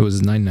again. It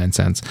was 99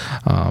 cents.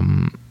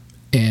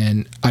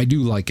 And I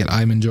do like it.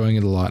 I'm enjoying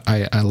it a lot.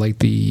 I like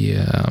the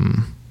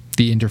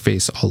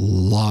interface a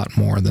lot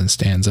more than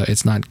Stanza.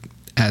 It's not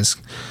as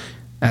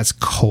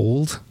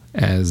cold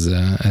as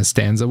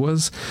Stanza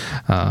was.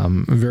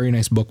 Very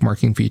nice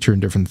bookmarking feature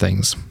and different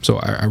things. So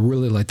I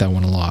really like that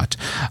one a lot.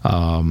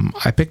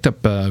 I picked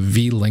up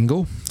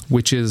V-Lingo,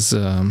 which is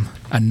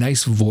a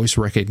nice voice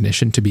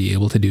recognition to be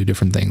able to do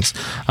different things.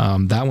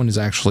 That one is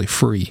actually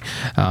free.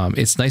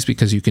 It's nice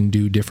because you can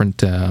do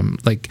different,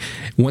 like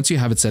once you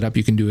have it set up,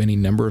 you can do any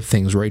number of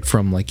things, right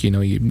from like, you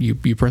know,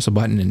 you press a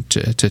button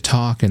to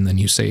talk, and then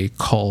you say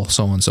call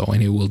so-and-so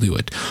and it will do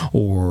it,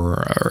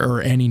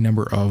 or any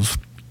number of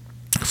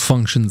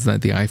functions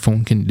that the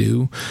iPhone can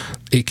do.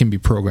 It can be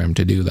programmed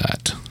to do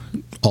that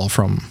all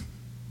from,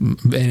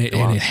 and it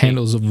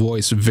handles the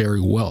voice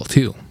very well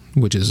too,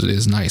 which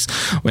is nice.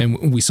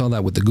 And we saw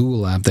that with the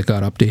Google app that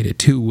got updated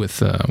too with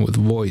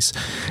voice.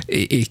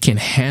 It can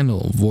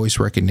handle voice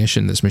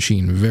recognition, this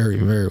machine, very,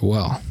 very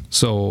well.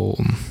 So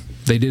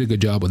they did a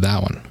good job with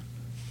that one.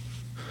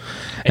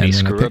 Any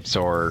screw-ups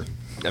or,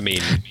 I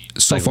mean,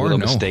 so like far, little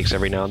no. mistakes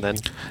every now and then?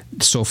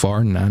 So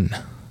far, none.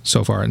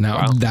 So far.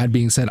 Now, that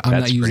being said, I'm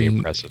not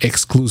using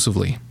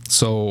exclusively.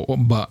 So,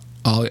 but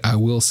I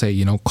will say,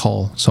 you know,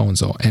 call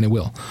so-and-so, and it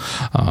will.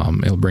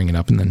 It'll bring it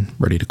up and then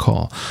ready to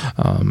call.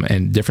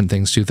 And different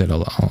things too that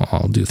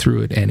I'll do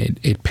through it, and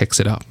it picks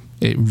it up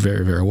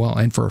very, very well.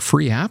 And for a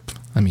free app,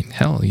 I mean,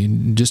 hell,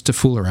 just to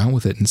fool around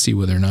with it and see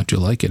whether or not you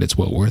like it, it's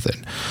well worth it.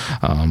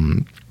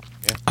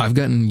 I've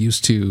gotten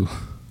used to,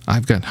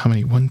 I've got how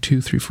many? 1,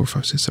 2, 3, 4,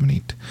 5, 6, 7,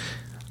 8.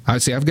 I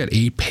would say I've got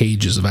 8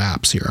 pages of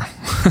apps here.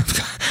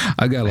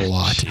 I've got a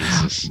lot.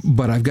 Jesus.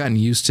 But I've gotten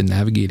used to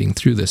navigating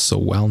through this so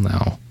well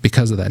now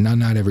because of that. Now,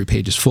 not every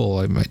page is full.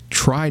 I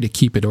try to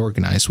keep it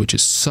organized, which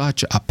is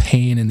such a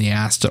pain in the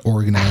ass to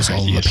organize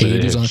all the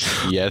pages.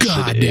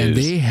 God damn,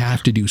 they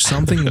have to do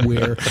something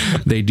where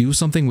they do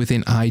something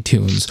within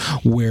iTunes,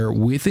 where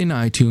within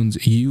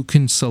iTunes you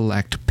can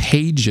select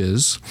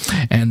pages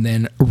and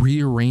then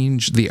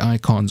rearrange the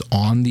icons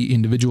on the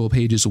individual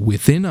pages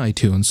within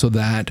iTunes so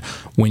that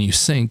when you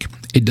sync,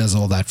 it does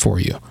all that for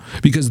you,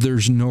 because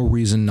there's no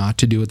reason reason not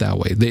to do it that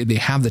way. They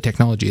have the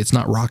technology. It's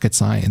not rocket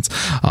science.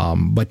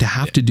 But to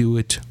have to do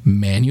it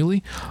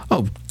manually,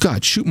 oh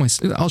God,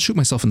 I'll shoot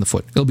myself in the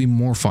foot. It'll be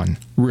more fun,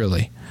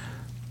 really.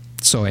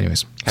 So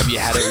anyways. Have you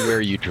had it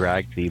where you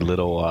drag the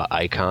little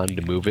icon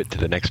to move it to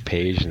the next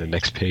page and the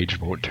next page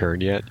won't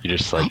turn yet? You're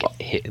just like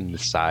hitting the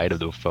side of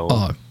the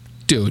phone.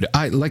 Dude,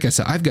 like I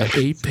said, I've got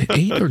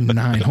eight or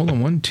nine. Hold on,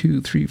 1,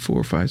 2, 3,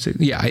 4, 5, 6.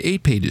 Yeah,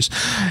 8 pages.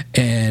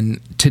 And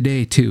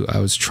today too, I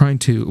was trying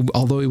to.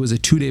 Although it was a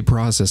 2-day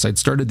process, I'd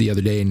started the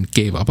other day and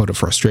gave up out of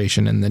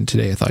frustration. And then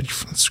today, I thought,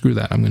 screw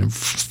that. I'm going to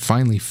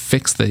finally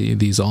fix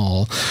these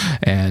all.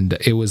 And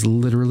it was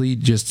literally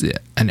just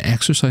an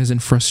exercise in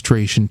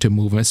frustration to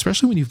move,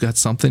 especially when you've got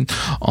something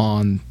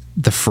on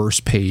the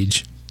first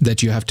page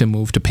that you have to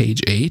move to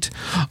page 8.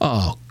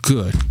 Oh,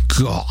 good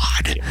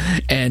God!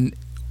 And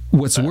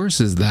what's worse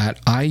is that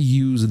I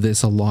use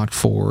this a lot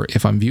for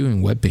if I'm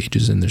viewing web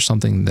pages and there's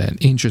something that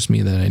interests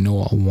me that I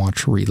know I'll want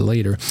to read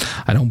later.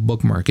 I don't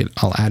bookmark it.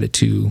 I'll add it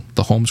to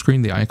the home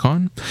screen, the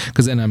icon,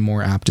 because then I'm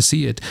more apt to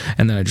see it.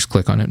 And then I just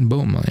click on it and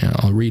boom,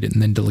 I'll read it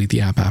and then delete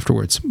the app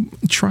afterwards.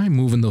 Try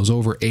moving those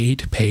over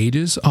 8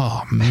 pages.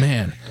 Oh,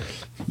 man.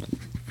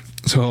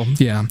 So,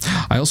 yeah,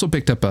 I also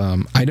picked up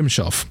Item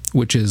Shelf,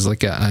 which is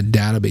like a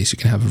database. You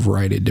can have a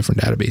variety of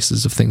different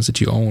databases of things that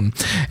you own,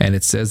 and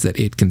it says that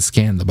it can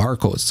scan the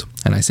barcodes.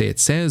 And I say it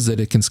says that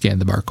it can scan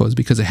the barcodes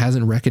because it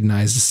hasn't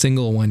recognized a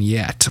single one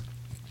yet.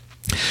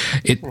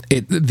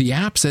 The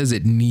app says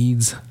it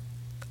needs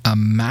a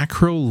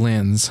macro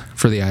lens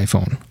for the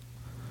iPhone.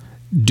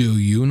 Do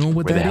you know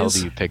what that is? Where the hell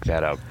do you pick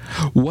that up?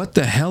 What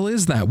the hell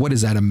is that? What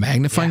is that, a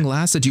magnifying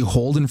glass that you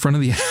hold in front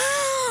of the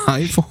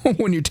iPhone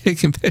when you're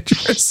taking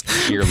pictures?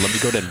 Here, let me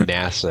go to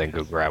NASA and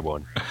go grab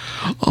one.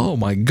 Oh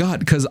my God,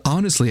 because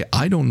honestly,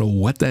 I don't know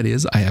what that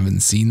is. I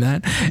haven't seen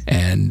that.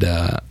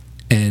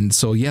 And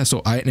so, yeah,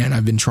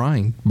 I've been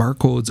trying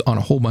barcodes on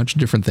a whole bunch of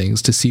different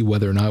things to see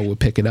whether or not I would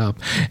pick it up,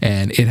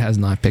 and it has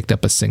not picked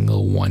up a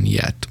single one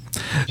yet.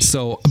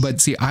 So, but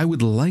see, I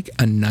would like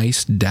a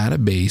nice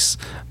database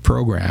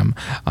program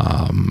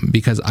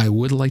because I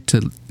would like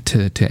to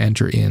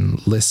enter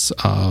in lists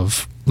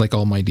of like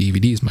all my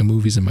DVDs, my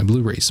movies, and my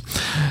Blu-rays,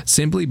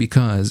 simply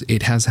because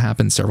it has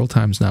happened several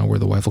times now where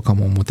the wife will come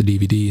home with the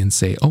DVD and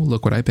say, oh,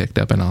 look what I picked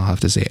up, and I'll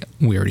have to say,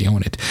 we already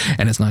own it.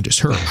 And it's not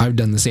just her. I've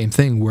done the same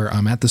thing where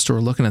I'm at the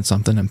store looking at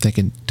something, I'm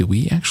thinking, do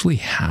we actually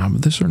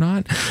have this or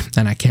not?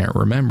 And I can't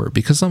remember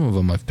because some of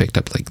them I've picked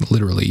up like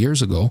literally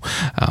years ago.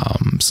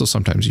 So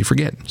sometimes you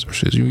forget,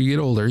 especially as you get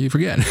older, you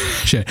forget.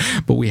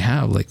 But we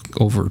have like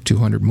over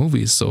 200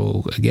 movies,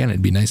 so again,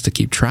 it'd be nice to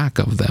keep track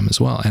of them as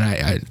well.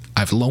 And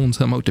I've loaned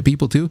some out to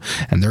people too,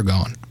 and they're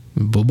gone.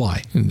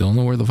 Bye-bye. Don't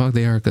know where the fuck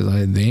they are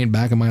because they ain't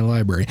back in my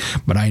library,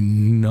 but I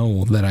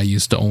know that I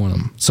used to own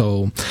them.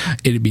 So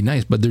it'd be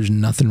nice, but there's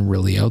nothing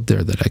really out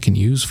there that I can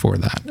use for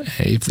that.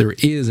 If there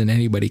is and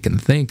anybody can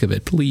think of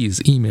it,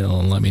 please email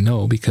and let me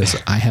know because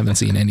I haven't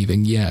seen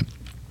anything yet.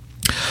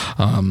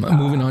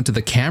 Moving on to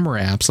the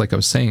camera apps, like I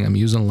was saying, I'm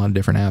using a lot of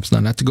different apps. Now,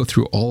 not to go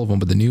through all of them,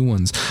 but the new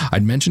ones.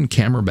 I'd mentioned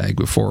Camera Bag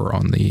before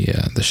on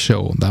the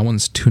show. That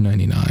one's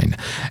 $2.99,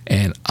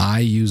 and I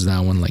use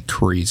that one like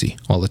crazy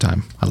all the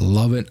time. I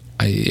love it.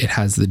 It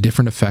has the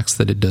different effects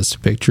that it does to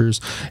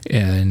pictures,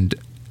 and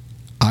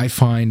I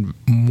find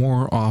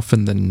more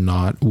often than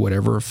not,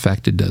 whatever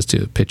effect it does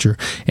to a picture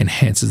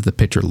enhances the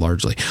picture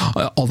largely.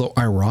 Although,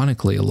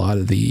 ironically, a lot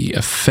of the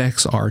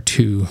effects are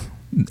to,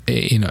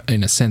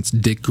 in a sense,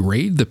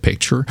 degrade the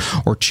picture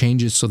or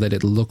change it so that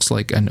it looks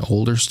like an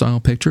older style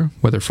picture,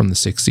 whether from the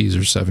 60s or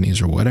 70s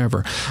or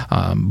whatever,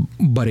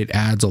 but it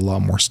adds a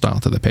lot more style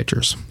to the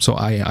pictures. So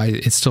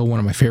it's still one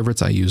of my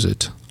favorites. I use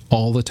it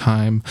all the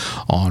time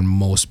on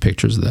most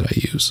pictures that I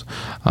use.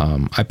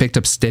 I picked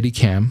up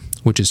Steadicam,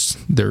 which is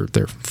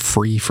they're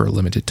free for a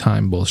limited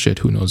time bullshit.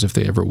 Who knows if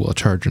they ever will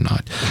charge or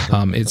not.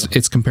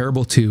 It's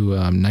comparable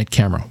to Night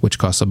Camera, which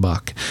costs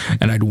 $1.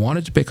 And I'd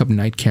wanted to pick up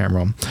Night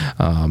Camera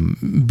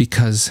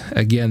because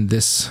again,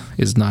 this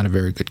is not a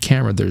very good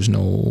camera. There's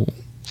no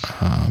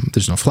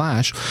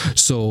flash,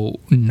 so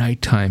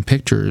nighttime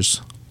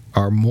pictures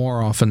are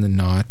more often than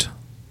not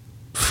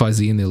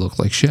fuzzy and they look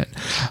like shit.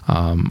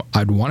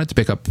 I'd wanted to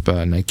pick up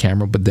Night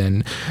Camera, but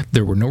then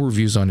there were no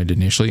reviews on it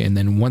initially, and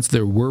then once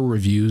there were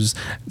reviews,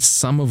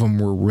 some of them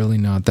were really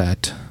not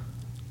that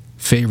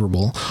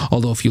favorable.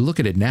 Although if you look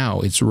at it now,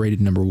 it's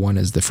rated number 1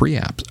 as the free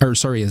apps, or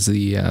sorry, as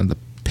the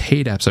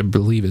paid apps. I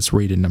believe it's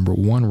rated number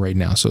 1 right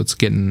now, so it's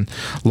getting,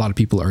 a lot of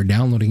people are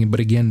downloading it. But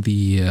again,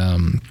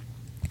 the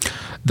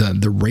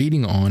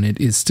rating on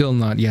it is still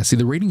not. Yeah, see,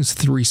 the rating is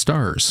 3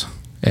 stars.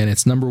 And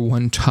it's number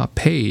 1 top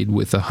paid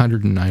with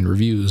 109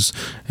 reviews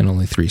and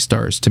only 3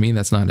 stars. To me,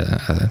 that's not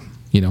a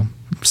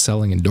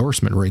selling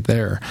endorsement right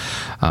there.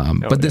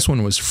 But this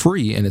one was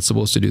free, and it's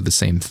supposed to do the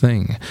same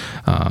thing.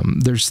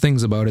 There's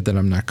things about it that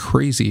I'm not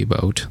crazy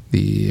about.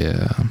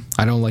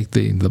 I don't like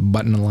the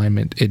button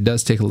alignment. It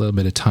does take a little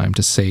bit of time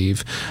to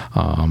save.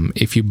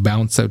 If you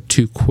bounce out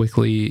too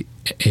quickly,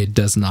 it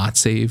does not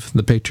save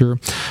the picture.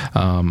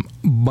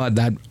 But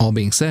that all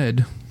being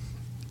said,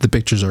 the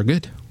pictures are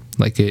good.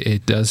 Like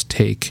it does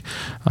take,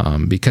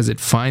 because it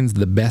finds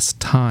the best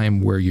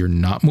time where you're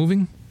not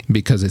moving,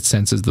 because it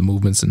senses the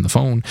movements in the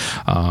phone,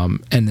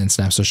 and then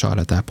snaps a shot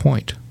at that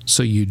point.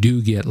 So you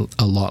do get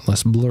a lot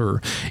less blur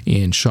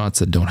in shots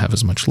that don't have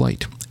as much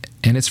light.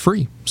 And it's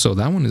free. So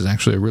that one is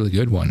actually a really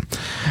good one.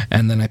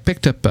 And then I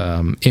picked up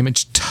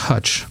Image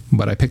Touch,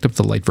 but I picked up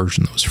the light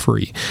version that was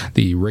free.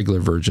 The regular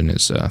version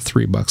is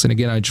 $3. And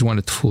again, I just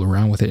wanted to fool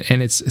around with it.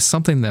 And it's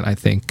something that I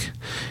think,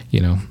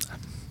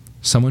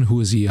 someone who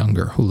is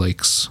younger, who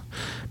likes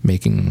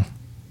making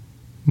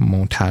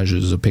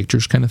montages of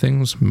pictures kind of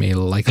things, may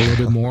like a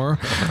little bit more.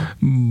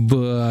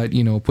 But,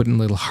 putting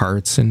little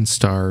hearts and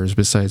stars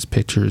besides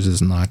pictures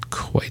is not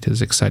quite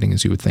as exciting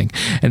as you would think.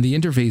 And the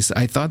interface,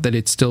 I thought that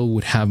it still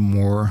would have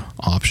more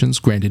options.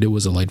 Granted, it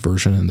was a light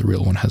version and the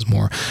real one has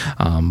more.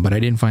 But I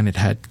didn't find it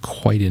had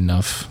quite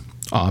enough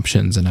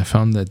options. And I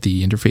found that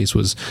the interface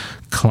was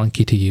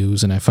clunky to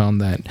use. And I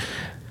found that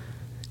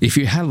if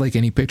you had like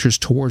any pictures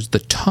towards the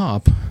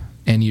top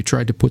and you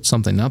tried to put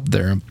something up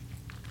there,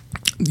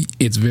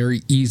 it's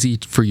very easy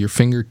for your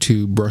finger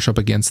to brush up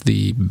against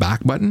the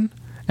back button,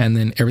 and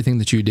then everything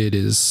that you did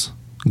is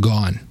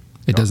gone.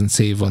 It doesn't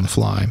save on the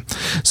fly.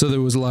 So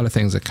there was a lot of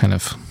things that kind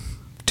of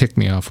ticked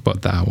me off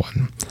about that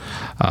one.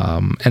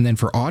 And then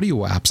for audio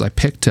apps, I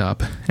picked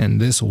up,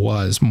 and this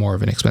was more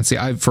of an expense.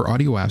 For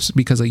audio apps,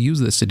 because I use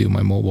this to do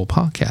my mobile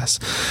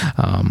podcasts,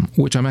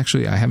 which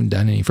I haven't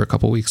done any for a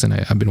couple of weeks, and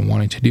I've been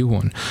wanting to do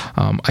one.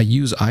 I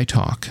use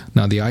iTalk.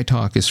 Now, the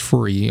iTalk is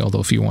free,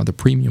 although if you want the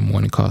premium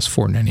one, it costs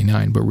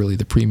 $4.99, but really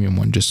the premium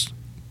one just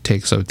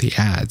takes out the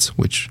ads,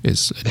 which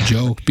is a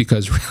joke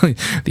because really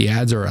the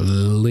ads are a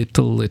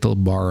little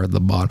bar at the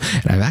bottom.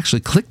 And I've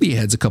actually clicked the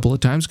ads a couple of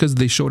times because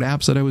they showed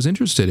apps that I was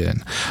interested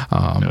in.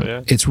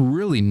 It's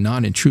really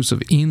not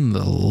intrusive in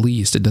the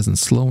least. It doesn't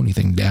slow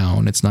anything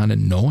down. It's not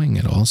annoying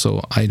at all.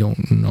 So I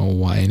don't know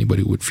why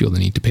anybody would feel the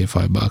need to pay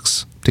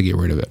 $5 to get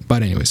rid of it.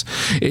 But anyways,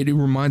 it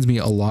reminds me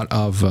a lot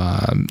of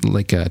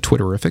like a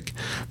Twitterific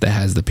that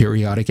has the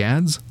periodic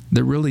ads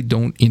that really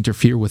don't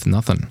interfere with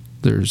nothing.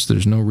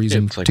 There's no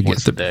reason it's like to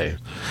once get a day.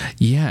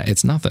 Yeah,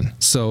 it's nothing.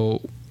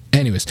 So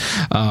anyways,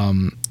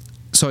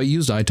 so I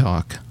used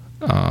iTalk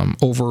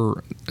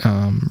over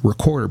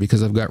Recorder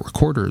because I've got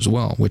Recorder as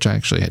well, which I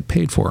actually had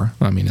paid for.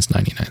 I mean, it's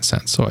 99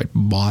 cents. So I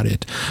bought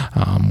it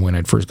when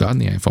I'd first gotten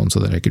the iPhone so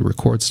that I could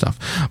record stuff.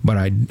 But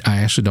I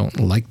actually don't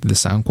like the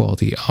sound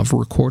quality of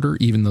Recorder,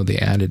 even though they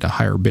added a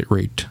higher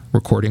bitrate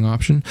recording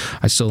option.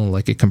 I still don't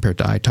like it compared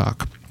to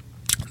iTalk.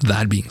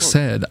 That being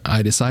said,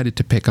 I decided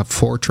to pick up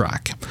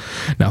 4Track.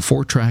 Now,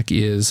 4Track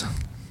is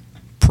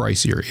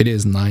pricier. It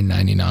is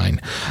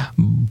 $9.99,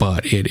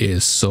 but it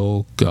is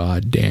so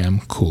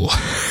goddamn cool.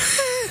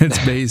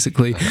 It's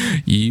basically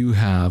you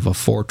have a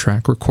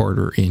 4-track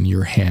recorder in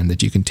your hand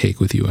that you can take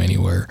with you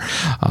anywhere.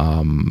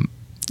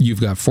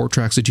 You've got 4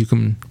 tracks that you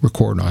can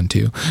record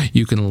onto.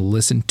 You can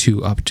listen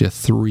to up to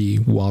 3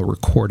 while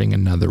recording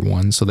another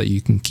one so that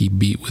you can keep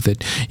beat with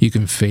it. You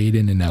can fade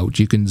in and out.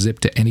 You can zip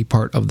to any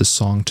part of the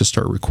song to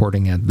start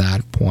recording at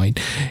that point.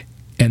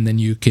 And then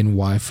you can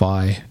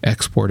Wi-Fi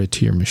export it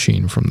to your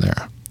machine from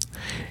there.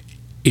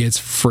 It's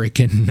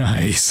freaking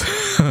nice.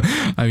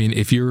 I mean,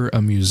 if you're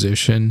a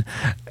musician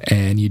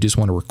and you just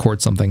want to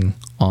record something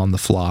on the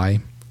fly,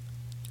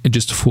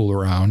 just to fool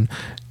around,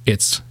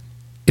 it's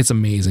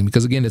amazing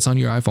because, again, it's on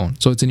your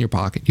iPhone, so it's in your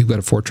pocket. You've got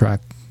a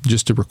 4-track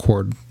just to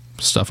record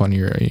stuff on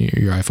your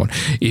iPhone.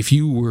 If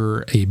you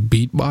were a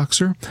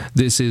beatboxer,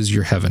 this is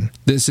your heaven.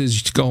 This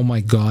is, oh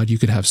my God, you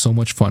could have so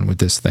much fun with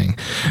this thing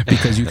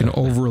because you can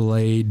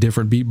overlay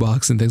different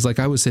beatbox and things. Like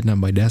I was sitting at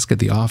my desk at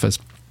the office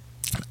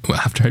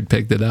after I'd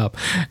picked it up,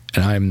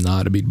 and I'm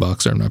not a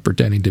beatboxer, I'm not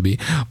pretending to be,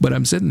 but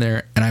I'm sitting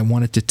there and I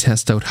wanted to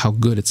test out how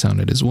good it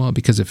sounded as well,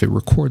 because if it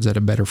records at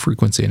a better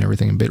frequency and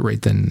everything in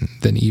bitrate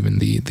than even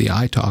the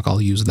iTalk,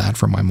 I'll use that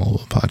for my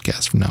mobile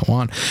podcast from now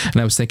on. And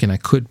I was thinking I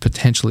could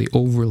potentially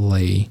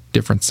overlay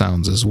different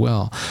sounds as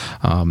well.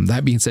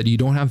 That being said, you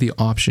don't have the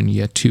option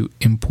yet to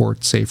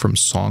import, say, from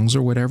songs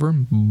or whatever,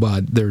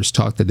 but there's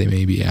talk that they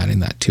may be adding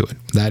that to it.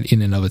 That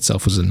in and of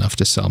itself was enough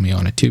to sell me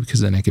on it too,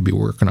 because then I could be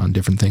working on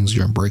different things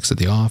during breaks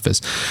at the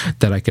office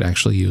that I could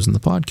actually use in the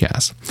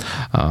podcast.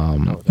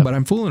 But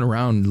I'm fooling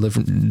around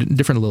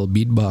different little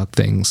beatbox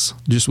things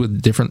just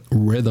with different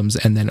rhythms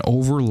and then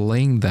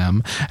overlaying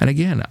them. And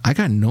again, I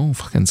got no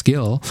fucking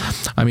skill.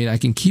 I mean, I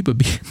can keep a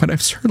beat, but I'm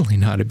certainly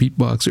not a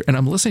beatboxer. And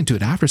I'm listening to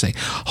it after saying,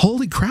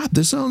 holy crap,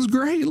 this sounds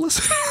great.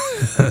 Listen.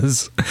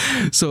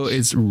 So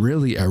it's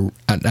really a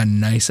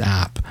nice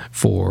app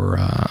for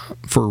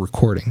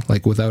recording,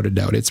 like without a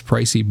doubt. It's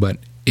pricey, but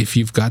if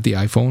you've got the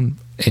iPhone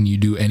and you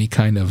do any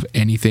kind of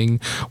anything,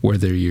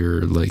 whether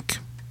you're like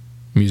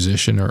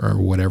musician or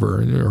whatever,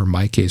 or in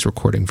my case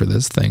recording for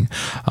this thing,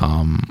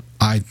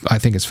 I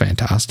think it's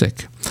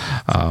fantastic.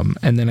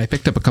 And then I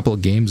picked up a couple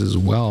of games as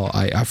well.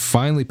 I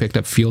finally picked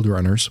up Field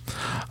Runners.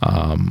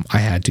 I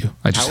had to.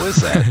 How is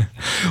that?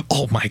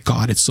 Oh my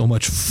God, it's so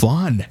much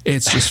fun.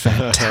 It's just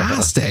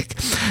fantastic.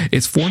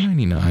 It's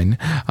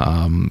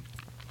 $4.99.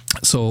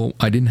 So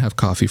I didn't have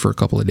coffee for a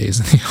couple of days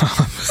in the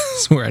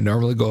office where I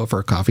normally go for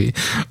a coffee.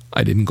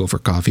 I didn't go for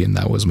coffee, and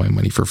that was my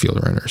money for Field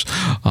Runners.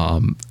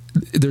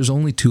 There's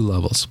only 2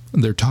 levels.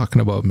 They're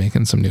talking about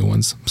making some new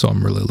ones, so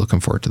I'm really looking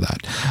forward to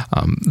that.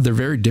 They're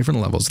very different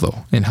levels,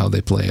 though, in how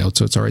they play out,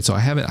 so it's all right. So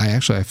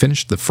I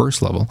finished the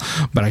first level,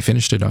 but I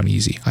finished it on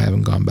easy. I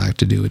haven't gone back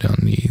to do it on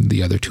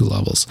the other 2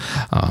 levels.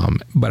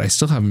 But I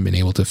still haven't been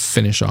able to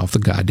finish off the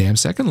goddamn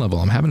second level.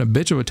 I'm having a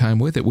bitch of a time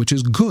with it, which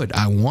is good.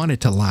 I want it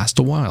to last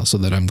a while so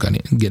that I'm going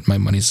to get my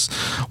money's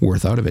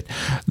worth out of it.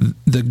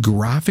 The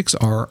graphics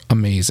are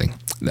amazing.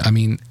 I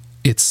mean,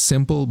 it's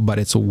simple, but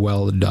it's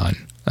well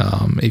done.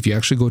 If you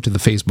actually go to the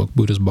Facebook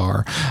Buddha's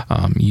Bar,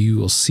 you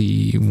will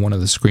see one of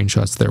the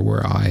screenshots there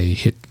where I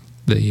hit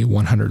the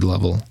 100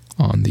 level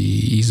on the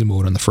easy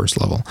mode on the first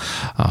level.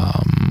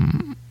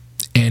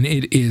 And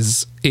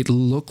it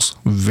looks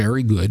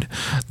very good.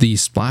 The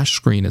splash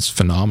screen is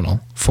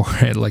phenomenal for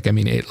it.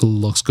 It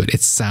looks good.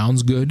 It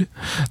sounds good.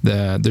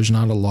 There's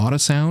not a lot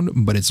of sound,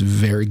 but it's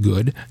very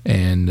good.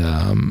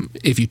 And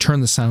if you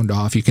turn the sound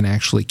off, you can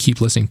actually keep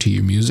listening to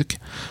your music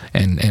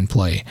and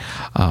play.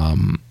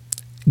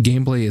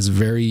 Gameplay is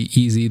very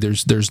easy.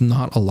 There's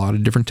not a lot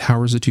of different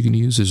towers that you can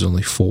use. There's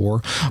only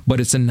 4, but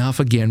it's enough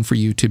again for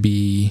you to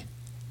be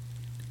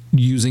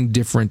using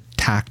different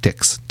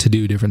tactics to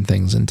do different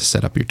things and to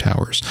set up your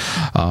towers.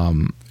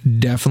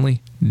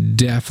 Definitely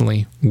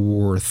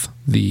worth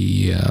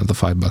the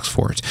 $5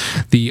 for it.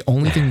 The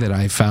only thing that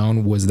I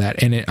found was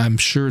that, and I'm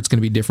sure it's going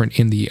to be different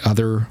in the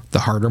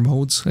harder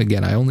modes.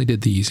 Again, I only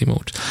did the easy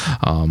mode.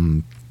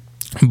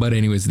 But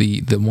anyways,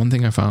 the one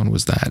thing I found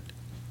was that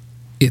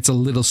it's a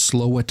little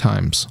slow at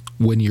times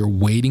when you're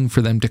waiting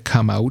for them to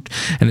come out,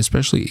 and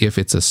especially if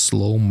it's a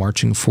slow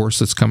marching force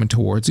that's coming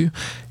towards you,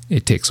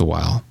 it takes a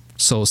while.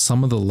 So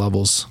some of the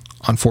levels,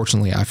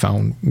 unfortunately, I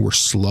found were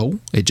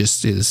slow. It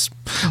just is,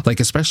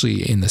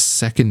 especially in the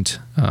second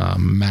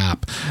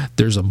map,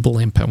 there's a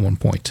blimp at one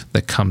point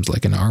that comes,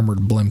 like an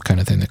armored blimp kind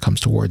of thing that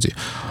comes towards you.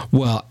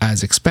 Well,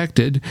 as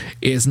expected,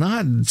 it's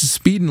not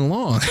speeding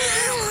along.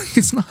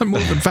 It's not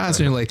moving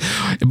fast, and you're like,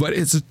 but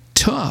it's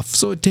tough,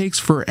 so it takes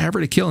forever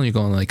to kill, and you're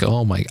going like,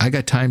 oh my, I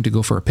got time to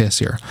go for a piss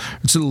here.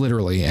 It's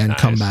literally, and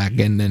come back,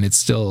 and then it's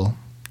still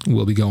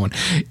will be going.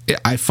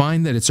 I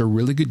find that it's a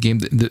really good game.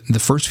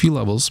 The first few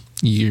levels,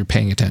 you're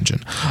paying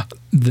attention.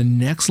 The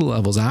next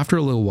levels, after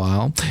a little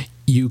while,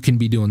 you can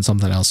be doing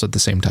something else at the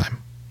same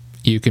time.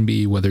 You can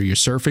be, whether you're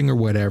surfing or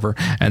whatever,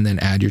 and then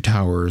add your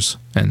towers,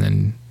 and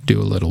then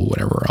do a little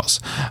whatever else.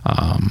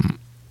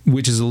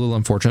 Which is a little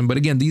unfortunate. But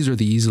again, these are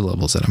the easy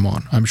levels that I'm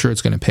on. I'm sure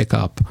it's going to pick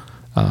up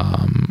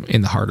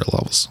in the harder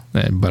levels,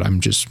 but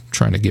I'm just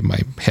trying to get my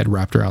head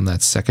wrapped around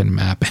that second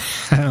map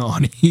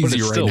on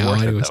easy right now.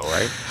 Anyways, though,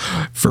 right?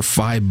 For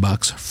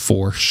 $5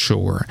 for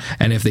sure.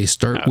 And if they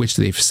start, which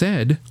they've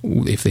said,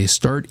 if they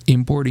start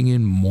importing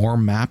in more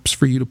maps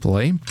for you to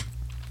play,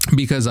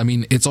 because I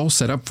mean it's all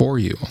set up for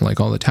you, like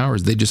all the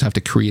towers, they just have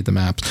to create the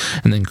maps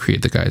and then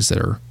create the guys that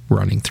are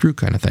running through,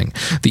 kind of thing.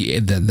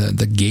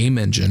 The game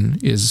engine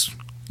is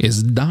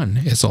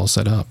done. It's all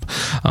set up.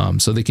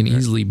 So they can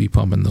easily be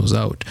pumping those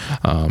out.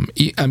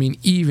 I mean,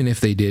 even if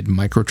they did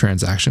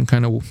microtransaction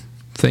kind of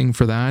thing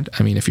for that,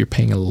 I mean, if you're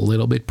paying a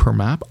little bit per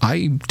map,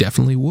 I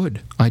definitely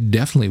would.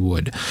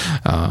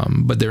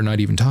 But they're not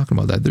even talking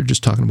about that. They're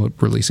just talking about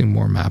releasing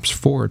more maps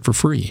for it for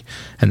free.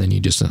 And then you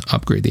just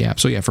upgrade the app.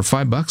 So yeah, for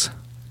 $5,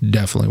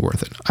 definitely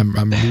worth it.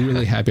 I'm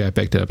really happy I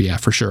picked it up. Yeah,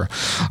 for sure.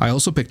 I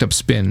also picked up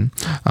Spin,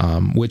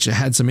 which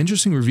had some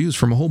interesting reviews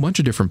from a whole bunch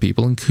of different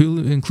people,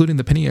 including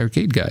the Penny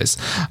Arcade guys.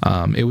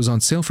 It was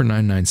on sale for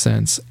 99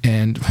 cents,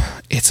 and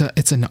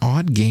it's an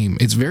odd game.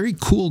 It's very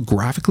cool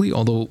graphically,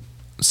 although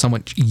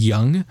somewhat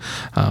young.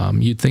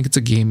 You'd think it's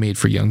a game made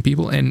for young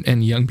people,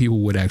 and young people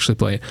would actually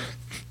play it.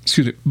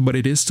 Excuse me, but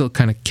it is still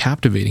kind of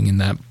captivating in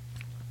that,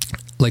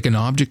 like, an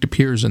object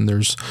appears and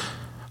there's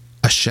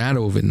a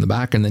shadow of it in the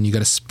back, and then you got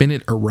to spin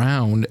it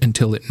around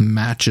until it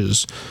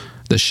matches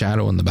the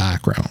shadow in the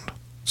background.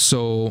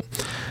 So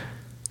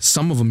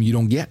some of them you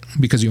don't get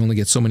because you only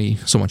get so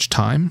much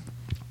time.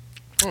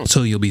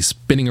 So you'll be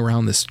spinning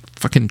around this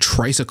fucking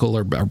tricycle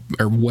or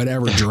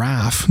whatever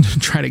giraffe to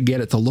try to get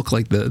it to look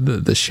like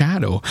the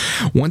shadow.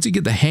 Once you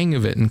get the hang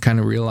of it and kind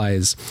of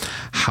realize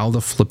how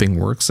the flipping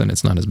works, then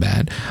it's not as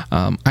bad.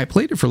 I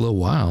played it for a little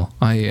while.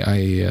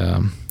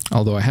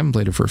 Although I haven't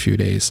played it for a few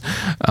days.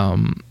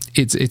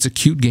 It's a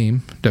cute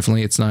game.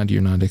 Definitely,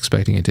 you're not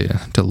expecting it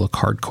to look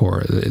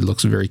hardcore. It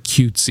looks very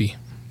cutesy,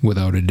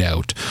 without a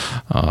doubt.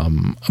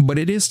 But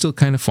it is still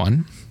kind of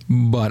fun,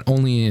 but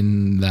only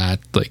in that,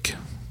 like,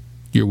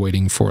 you're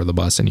waiting for the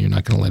bus and you're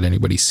not going to let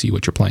anybody see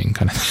what you're playing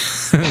kind of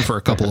for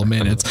a couple of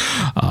minutes.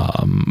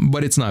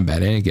 But it's not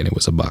bad. And again, it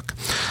was $1.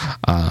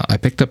 I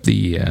picked up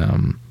the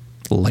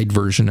light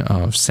version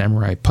of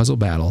Samurai Puzzle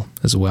Battle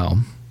as well,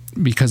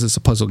 because it's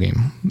a puzzle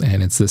game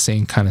and it's the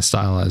same kind of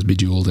style as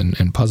Bejeweled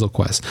and Puzzle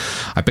Quest.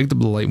 I picked up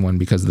the light one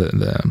because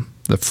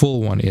the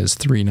full one is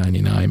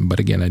 $3.99, but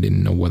again, I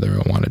didn't know whether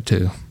I wanted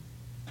to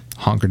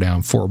hunker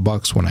down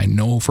 $4 when I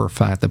know for a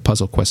fact that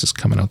Puzzle Quest is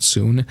coming out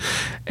soon,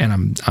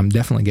 and I'm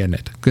definitely getting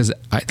it because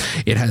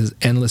it has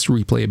endless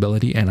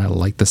replayability, and I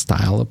like the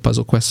style of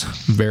Puzzle Quest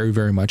very,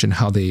 very much, and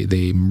how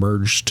they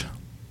merged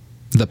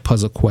the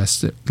Puzzle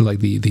Quest,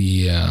 like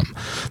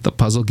the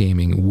puzzle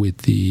gaming with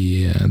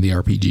the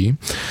RPG.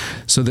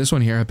 So this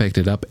one here, I picked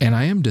it up, and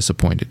I am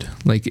disappointed.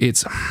 Like,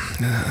 it's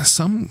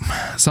some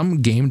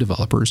game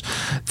developers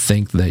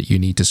think that you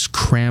need to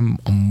cram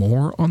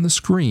more on the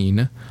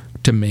screen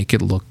to make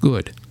it look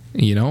good,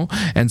 you know?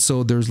 And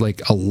so there's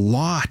like a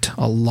lot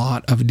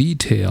of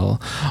detail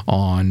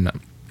on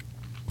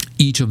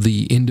each of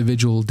the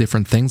individual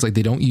different things. Like,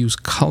 they don't use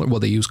color. Well,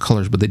 they use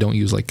colors, but they don't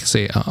use, like,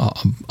 say,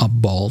 a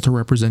ball to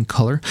represent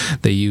color.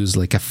 They use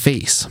like a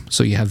face.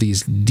 So you have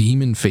these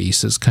demon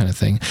faces kind of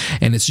thing.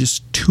 And it's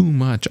just too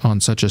much on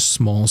such a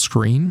small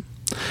screen,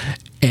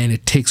 and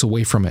it takes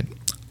away from it.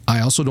 I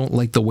also don't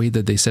like the way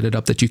that they set it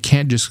up, that you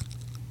can't just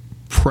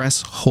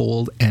press,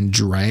 hold, and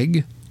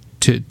drag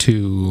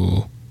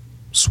to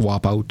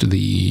swap out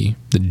the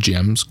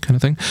gems kind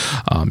of thing.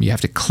 You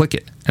have to click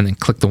it and then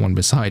click the one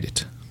beside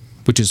it,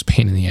 which is a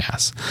pain in the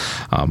ass.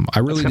 I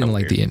really didn't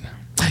like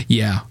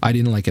I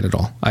didn't like it at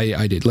all.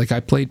 I did. Like, I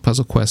played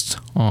Puzzle Quest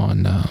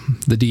on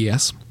the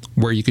DS,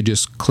 where you could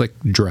just click,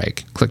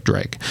 drag.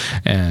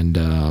 And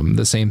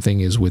the same thing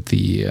is with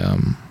the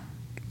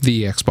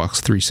Xbox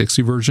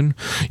 360 version.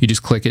 You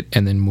just click it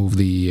and then move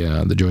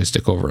the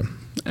joystick over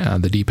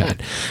the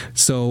D-pad.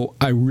 So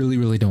I really,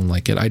 really don't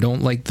like it. I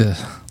don't like the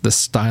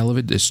style of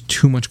it. There's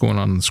too much going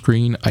on the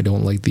screen. I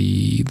don't like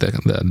the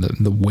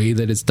way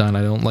that it's done.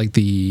 I don't like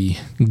the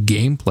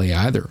gameplay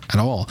either at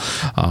all.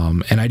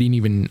 And I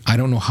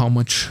don't know how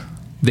much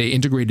they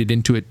integrated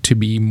into it to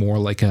be more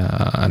like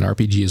an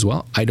RPG as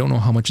well. I don't know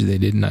how much they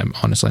did, and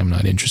I'm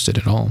not interested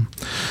at all.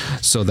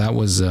 So that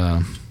was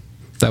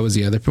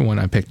the other one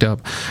I picked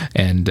up,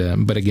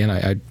 and but again,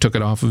 I took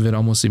it off of it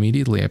almost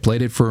immediately. I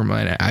played it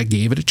I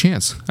gave it a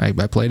chance. I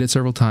played it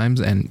several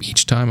times, and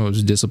each time I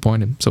was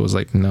disappointed. So I was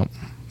like, no,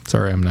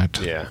 sorry, I'm not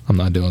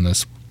doing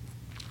this.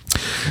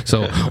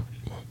 So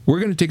we're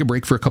going to take a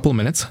break for a couple of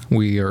minutes.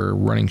 We are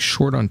running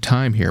short on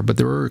time here, but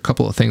there were a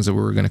couple of things that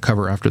we were going to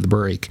cover after the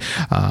break.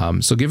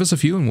 So give us a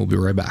few, and we'll be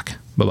right back.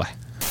 Bye-bye.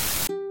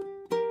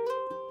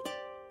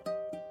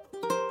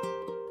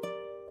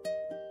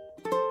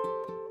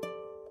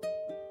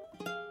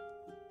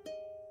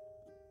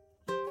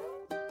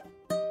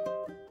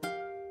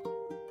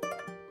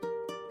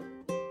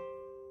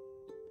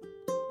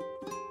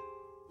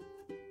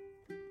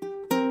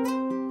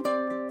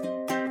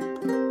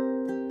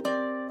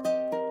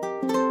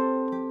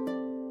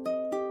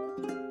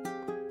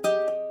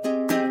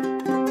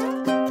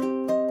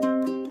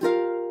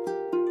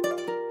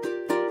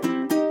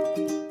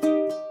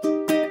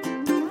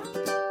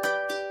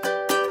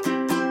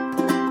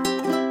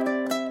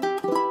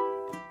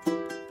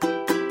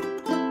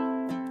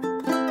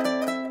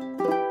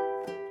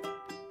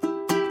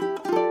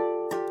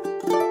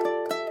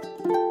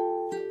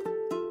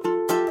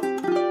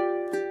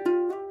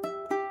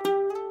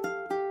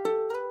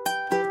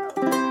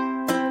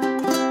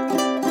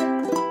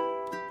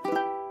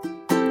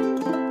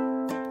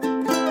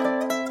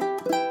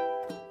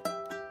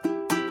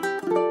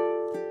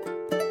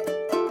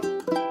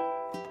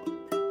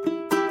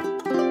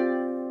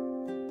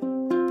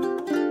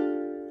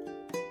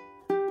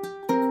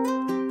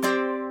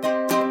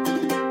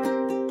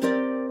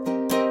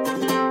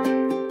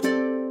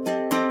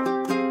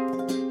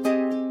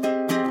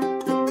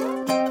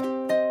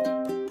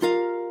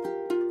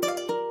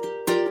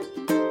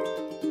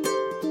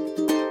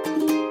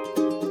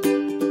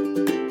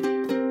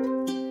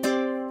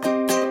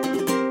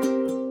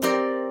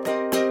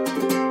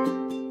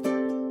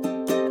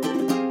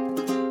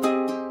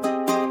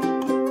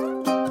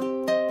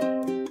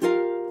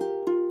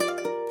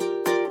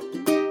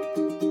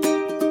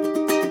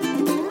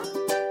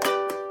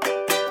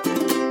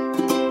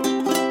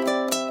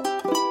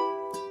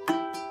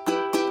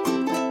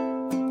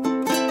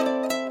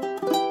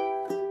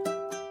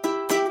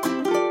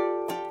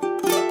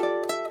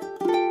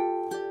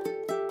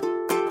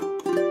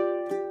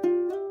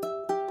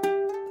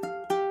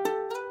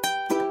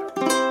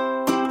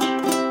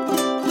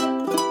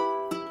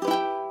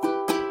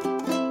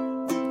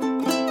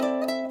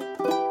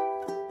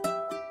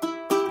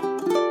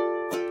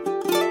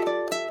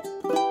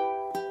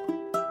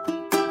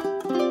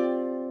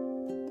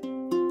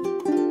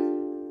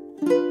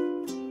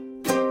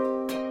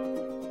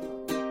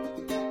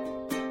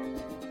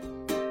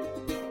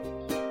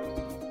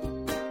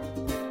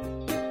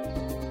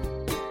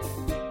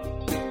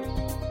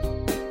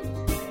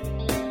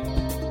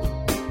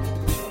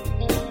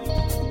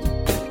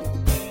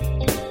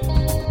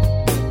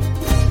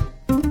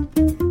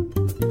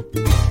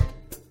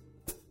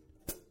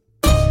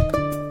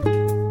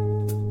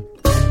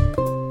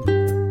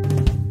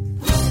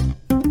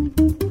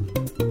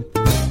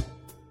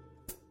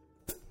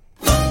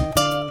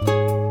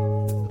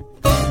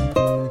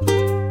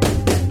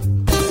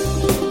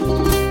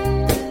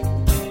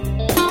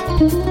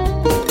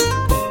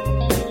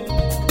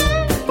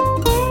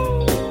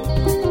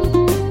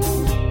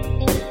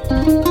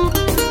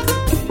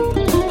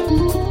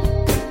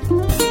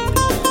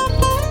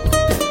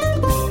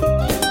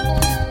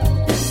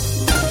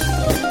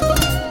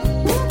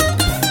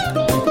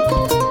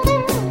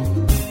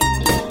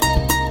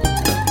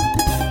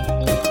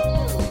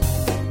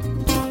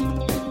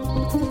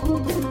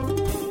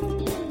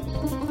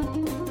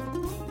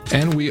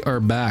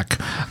 back.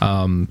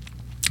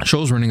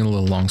 Show's running a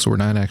little long, so we're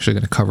not actually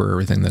going to cover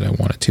everything that I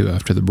wanted to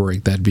after the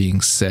break. That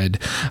being said,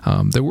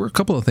 there were a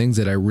couple of things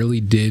that I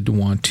really did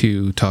want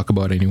to talk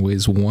about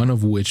anyways, one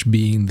of which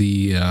being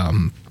the...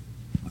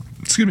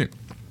 excuse me.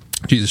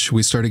 Jesus, should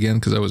we start again?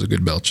 Because that was a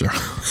good belcher.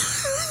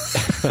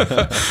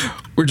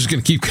 We're just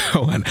going to keep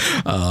going.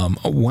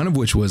 One of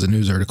which was a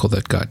news article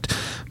that got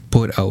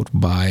put out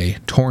by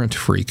Torrent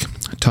Freak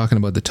talking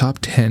about the top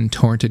 10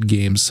 torrented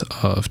games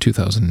of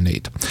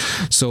 2008.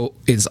 So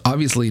it's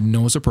obviously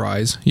no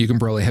surprise. You can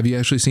probably... Have you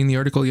actually seen the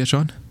article yet,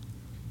 Sean?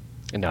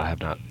 No, I have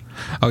not.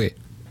 Okay.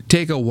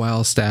 Take a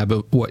wild stab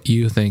at what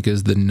you think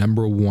is the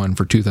number one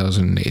for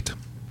 2008.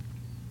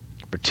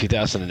 For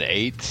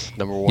 2008,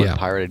 number one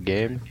pirated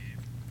game?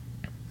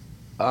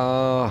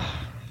 I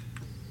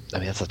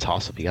mean, that's a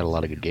toss-up. You got a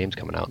lot of good games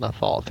coming out. Not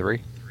Fallout 3.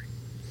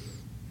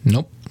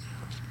 Nope.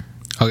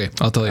 Okay,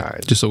 I'll tell you,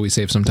 right. just so we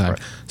save some time.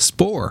 Right.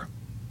 Spore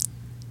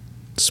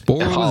was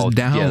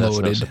downloaded. Yeah, that's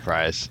no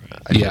surprise.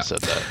 I just said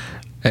that.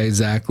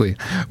 Exactly.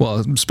 Well,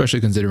 especially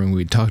considering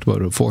we talked about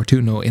it before,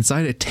 too. No,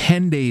 inside of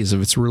 10 days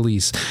of its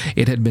release,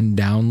 it had been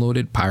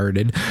downloaded,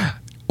 pirated,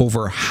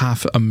 over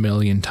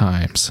 500,000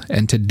 times.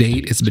 And to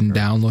date, it's been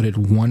downloaded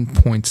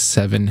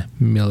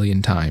 1.7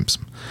 million times.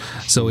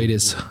 So it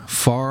is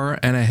far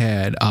and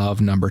ahead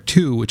of number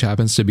 2, which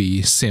happens to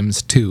be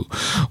Sims 2,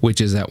 which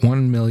is at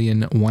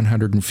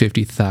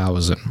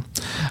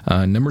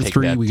 1,150,000. Number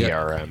 3, we got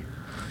DRM.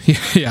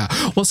 Yeah.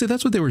 Well, see,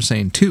 that's what they were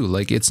saying, too.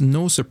 Like, it's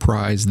no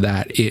surprise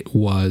that it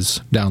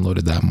was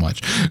downloaded that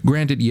much.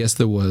 Granted, yes,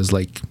 there was,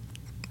 like,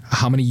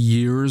 how many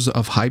years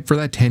of hype for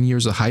that? 10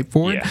 years of hype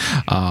for it?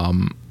 Yeah.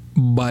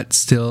 But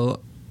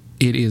still,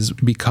 it is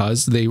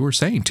because they were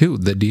saying, too,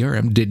 the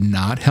DRM did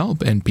not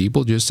help, and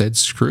people just said,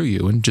 screw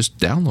you, and just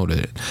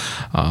downloaded it.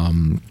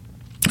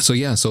 So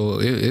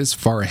it is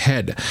far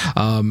ahead.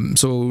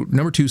 So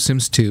number 2,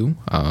 Sims 2,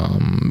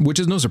 which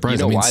is no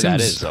surprise. You know why Sims,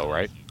 that is, though,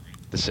 right?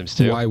 The Sims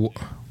 2.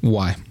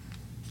 Why?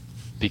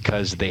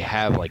 Because they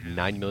have like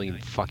 9 million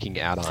fucking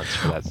add-ons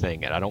for that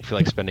thing, and I don't feel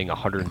like spending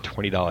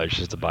 $120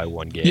 just to buy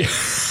one game. Yeah.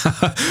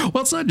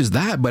 Well, it's not just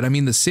that, but I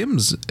mean, the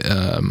Sims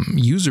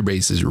user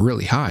base is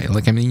really high.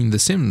 Like, I mean, the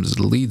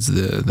Sims leads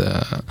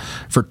the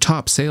for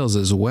top sales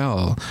as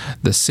well.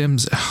 The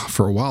Sims,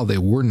 for a while, they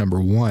were number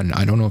 1.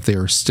 I don't know if they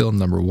are still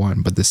number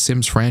 1, but the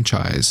Sims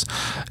franchise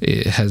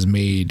has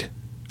made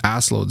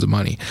ass loads of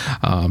money,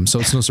 so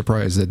it's no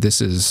surprise that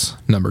this is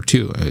number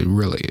 2,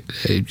 really,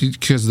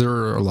 because there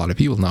are a lot of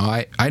people now.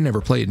 I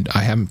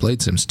haven't played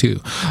Sims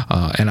 2,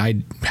 and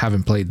I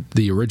haven't played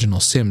the original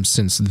Sims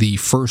since the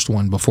first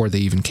one before they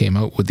even came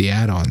out with the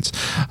add-ons,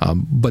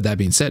 but that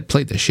being said,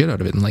 played the shit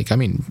out of it, and like, I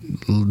mean,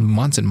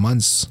 months and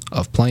months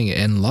of playing it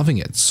and loving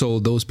it. So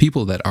those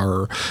people that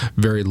are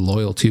very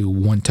loyal to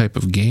one type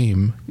of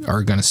game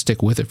are going to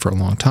stick with it for a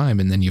long time,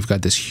 and then you've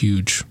got this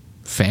huge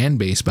fan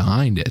base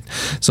behind it.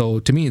 So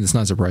to me, it's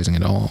not surprising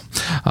at all.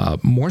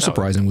 More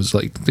surprising was,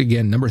 like,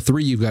 again, number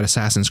 3, you've got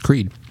Assassin's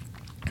Creed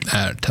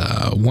at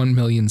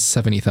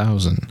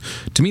 1,070,000.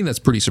 To me, that's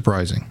pretty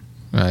surprising.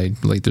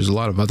 Like, there's a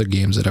lot of other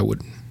games that I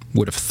would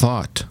have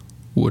thought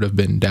would have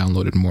been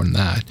downloaded more than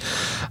that.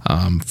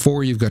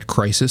 4, you've got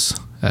Crysis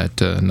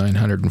at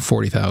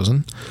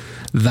 940,000.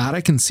 That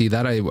I can see.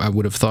 That I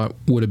would have thought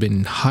would have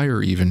been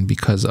higher even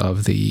because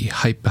of the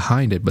hype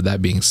behind it. But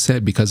that being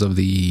said, because of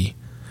the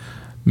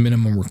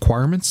minimum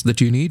requirements that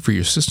you need for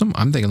your system,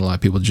 I'm thinking a lot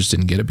of people just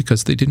didn't get it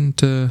because they didn't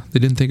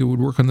think it would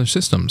work on their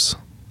systems.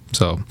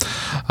 So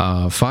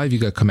 5, you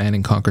got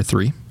Command & Conquer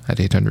 3 at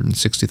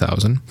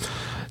 860,000.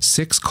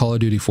 6, Call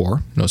of Duty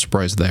 4, no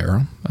surprise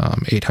there,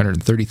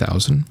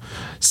 830,000.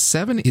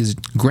 7 is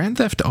Grand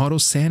Theft Auto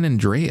San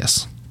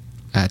Andreas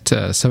at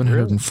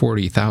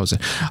 740,000.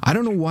 I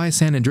don't know why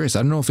San Andreas. I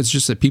don't know if it's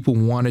just that people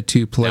wanted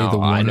to play the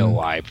one. I know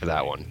why for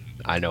that one.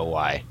 I know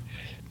why.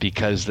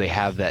 Because they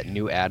have that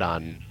new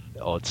add-on.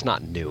 Oh, it's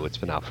not new. It's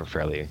been out for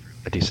a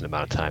decent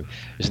amount of time.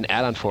 There's an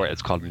add-on for it.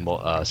 It's called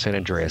San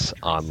Andreas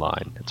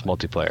Online. It's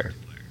multiplayer.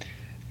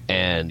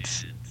 And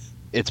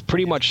it's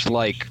pretty much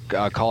like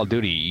Call of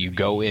Duty. You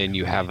go in,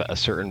 you have a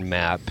certain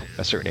map,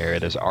 a certain area.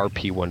 There's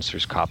RP once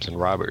there's cops and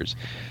robbers.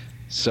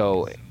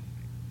 So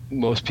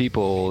most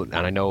people, and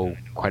I know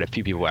quite a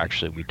few people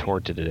actually, we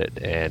torrented it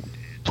and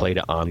played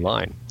it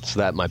online. So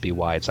that might be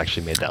why it's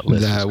actually made that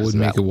list. That would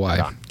make it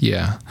why.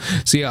 Yeah.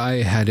 See,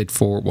 I have it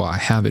for the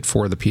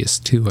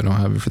PS2. I don't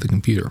have it for the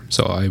computer.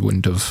 So I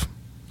wouldn't have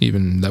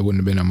that wouldn't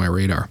have been on my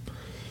radar.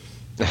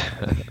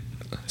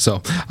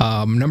 So,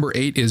 number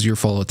 8 is your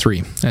Fallout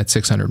 3 at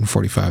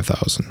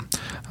 645,000.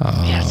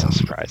 Yeah, it's no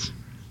surprise.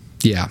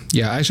 Yeah.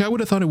 Actually, I would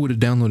have thought it would have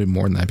downloaded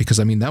more than that because,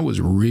 I mean, that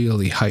was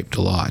really hyped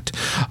a lot.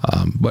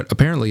 But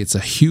apparently it's a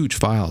huge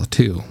file,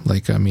 too.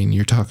 Like, I mean,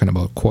 you're talking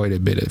about quite a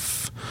bit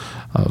of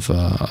quite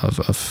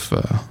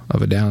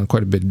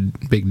a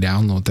big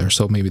download there.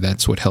 So maybe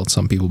that's what held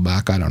some people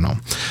back. I don't know.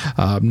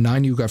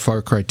 9, you got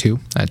Far Cry 2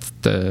 at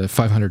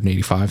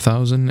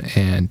 585,000,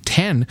 and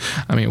 10.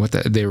 I mean,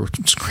 they were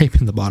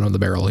scraping the bottom of the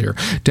barrel here.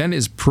 10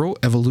 is Pro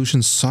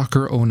Evolution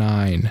Soccer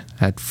 09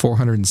 at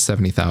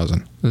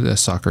 470,000. The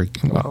soccer.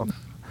 Wow.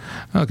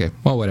 Okay,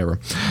 well, whatever.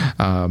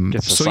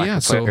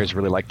 Players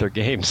really like their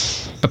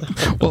games.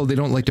 Well, they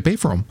don't like to pay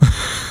for them.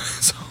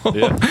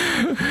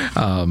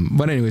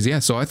 But anyways, yeah.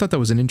 So I thought that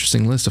was an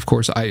interesting list. Of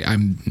course,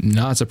 I'm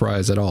not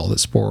surprised at all that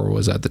Spore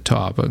was at the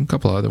top. A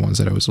couple of other ones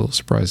that I was a little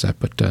surprised at,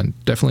 but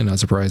definitely not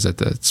surprised at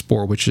the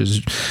Spore, which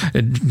is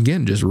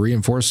again just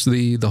reinforced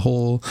the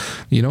whole.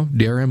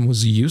 DRM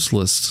was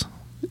useless.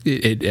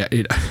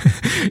 It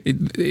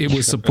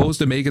was supposed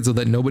to make it so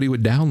that nobody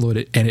would download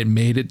it, and it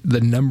made it the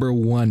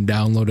 #1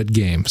 downloaded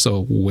game.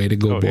 So way to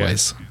go,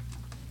 boys. Yeah.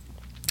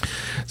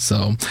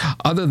 So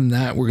other than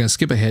that, we're going to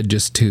skip ahead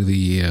just to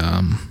the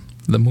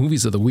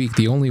movies of the week.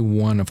 The only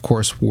one, of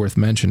course, worth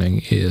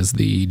mentioning is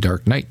The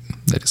Dark Knight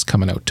that is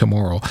coming out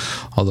tomorrow.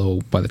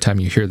 Although by the time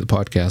you hear the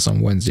podcast on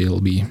Wednesday,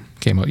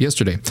 came out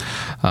yesterday.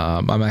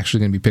 I'm actually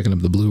going to be picking up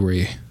the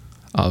Blu-ray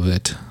of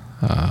it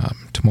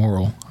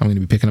tomorrow. I'm going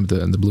to be picking up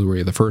the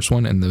Blu-ray of the first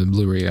one and the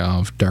Blu-ray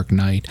of Dark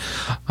Knight.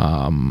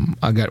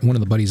 I got one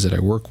of the buddies that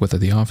I work with at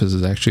the office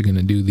is actually going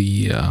to do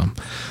the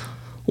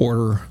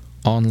order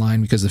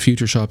online because the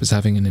Future Shop is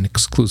having an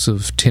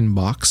exclusive tin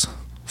box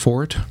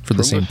for it for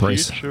the same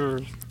price.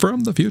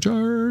 From the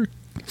future.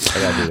 I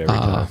gotta do it every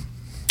time.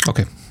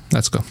 Okay,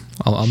 let's go.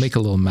 I'll make a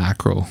little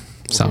macro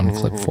sound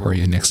clip for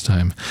you next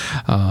time.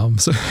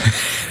 So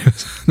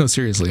no,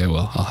 seriously, I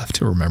will. I'll have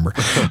to remember.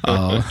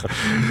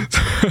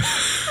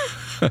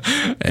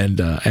 And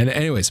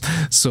anyways,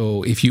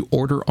 so if you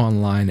order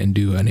online and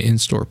do an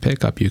in-store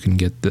pickup, you can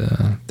get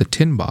the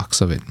tin box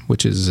of it,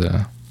 which is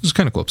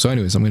kind of cool. So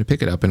anyways, I'm going to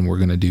pick it up and we're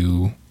going to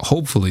do,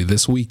 hopefully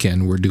this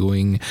weekend, we're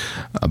doing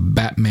a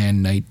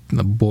Batman night,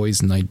 the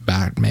boys' night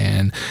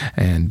Batman,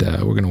 and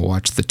we're going to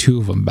watch the two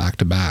of them back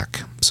to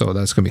back. So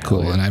that's going to be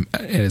cool. Yeah. And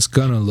it's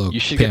going to look You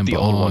should get the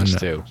old ones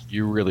too.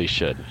 You really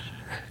should.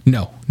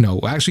 No.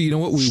 Actually, you know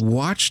what? We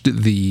watched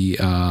the,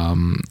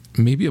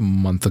 maybe a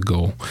month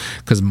ago,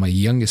 because my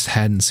youngest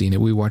hadn't seen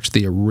it. We watched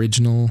the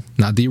original,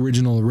 not the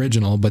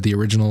original, but the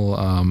original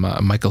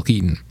Michael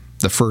Keaton.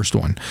 The first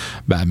one,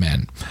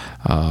 Batman,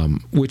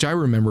 which I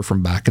remember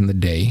from back in the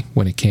day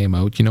when it came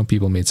out.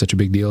 People made such a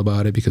big deal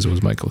about it because it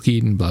was Michael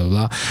Keaton, blah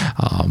blah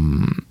blah.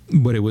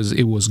 But it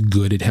was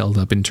good. It held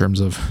up in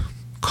terms of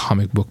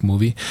comic book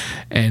movie,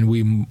 and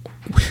we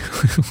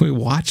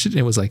watched it. And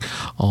it was like,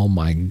 oh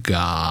my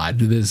god,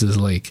 this is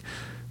like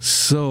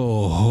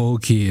so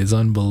hokey. It's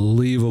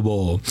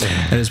unbelievable,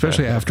 and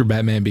especially after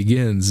Batman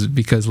Begins,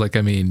 because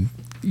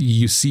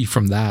you see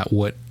from that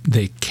what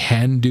they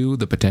can do,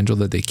 the potential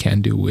that they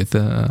can do with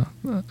a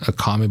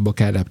comic book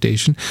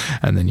adaptation,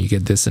 and then you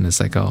get this and it's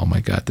like, oh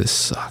my god, this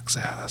sucks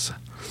ass.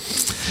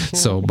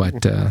 So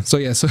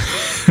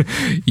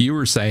you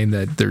were saying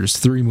that there's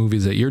 3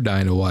 movies that you're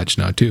dying to watch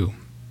now too.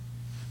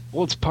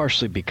 Well, it's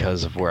partially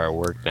because of where I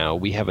work now.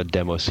 We have a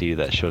demo CD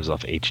that shows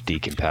off HD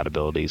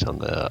compatibilities on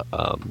the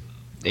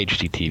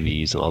HD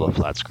TVs and all the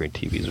flat screen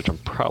TVs, which I'm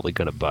probably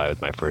going to buy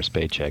with my first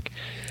paycheck.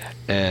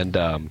 And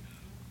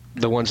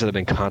the ones that have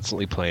been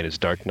constantly playing is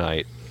Dark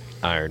Knight,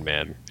 Iron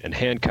Man, and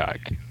Hancock,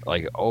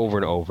 like over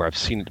and over. I've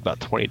seen it about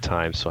 20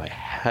 times, so I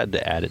had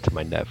to add it to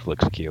my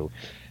Netflix queue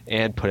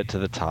and put it to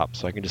the top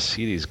so I can just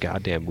see these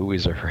goddamn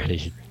movies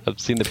already.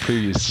 I've seen the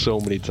previews so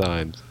many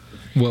times.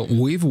 Well,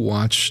 we've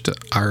watched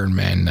Iron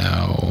Man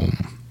now.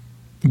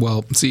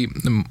 Well, see,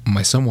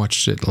 my son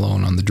watched it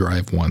alone on the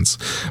drive once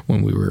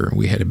when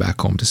we headed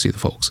back home to see the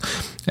folks.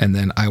 And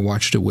then I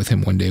watched it with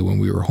him one day when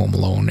we were home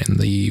alone and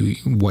the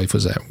wife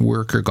was at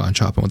work or gone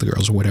shopping with the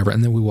girls or whatever.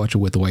 And then we watched it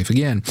with the wife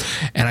again.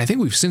 And I think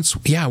we've since,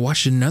 I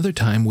watched it another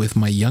time with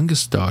my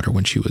youngest daughter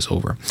when she was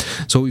over.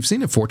 So we've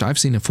seen it 4 times. I've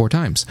seen it 4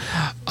 times.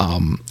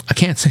 I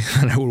can't say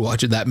that I would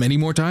watch it that many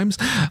more times,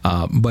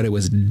 but it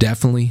was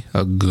definitely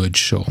a good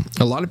show.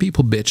 A lot of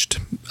people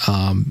bitched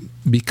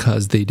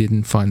because they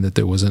didn't find that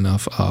there was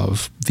enough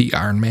of the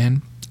Iron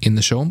Man in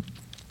the show.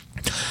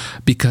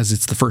 Because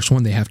it's the first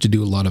one, they have to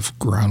do a lot of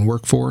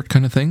groundwork for it,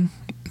 kind of thing.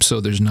 So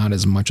there's not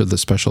as much of the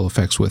special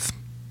effects with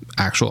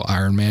actual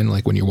Iron Man.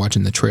 Like when you're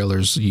watching the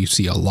trailers, you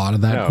see a lot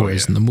of that.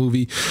 Whereas in the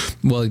movie,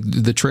 well,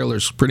 the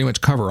trailers pretty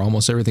much cover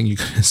almost everything you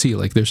can see.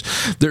 Like there's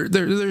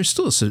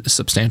still a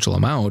substantial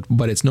amount,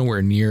 but it's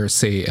nowhere near,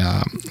 say,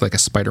 like a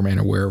Spider-Man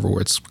or wherever,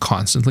 where it's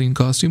constantly in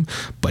costume.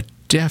 But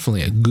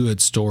definitely a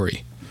good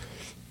story.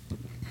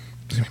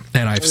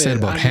 And I've said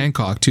about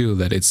Hancock too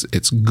that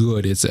it's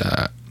good. It's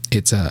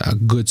a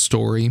good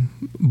story,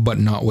 but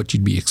not what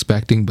you'd be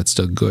expecting, but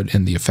still good,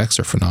 and the effects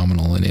are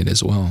phenomenal in it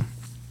as well.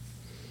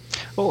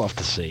 We'll have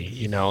to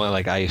see.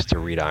 Like I used to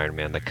read Iron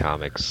Man, the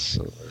comics,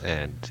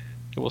 and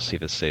we'll see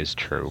if it stays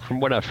true. From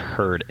what I've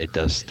heard, it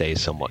does stay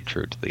somewhat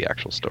true to the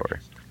actual story.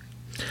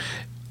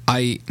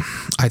 I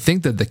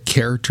think that the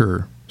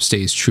character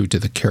stays true to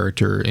the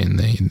character in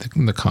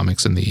the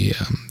comics and the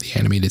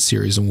animated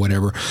series and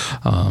whatever.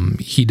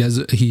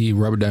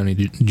 Robert Downey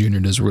Jr.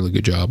 does a really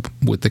good job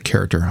with the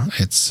character.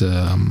 It's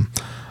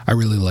I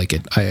really like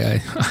it. I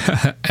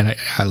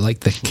like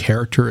the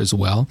character as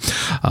well.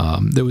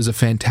 There was a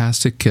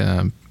fantastic.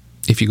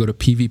 If you go to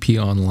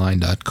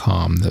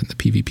pvponline.com, the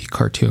PvP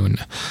cartoon.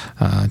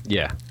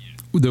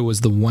 There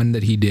was the one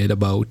that he did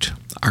about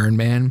Iron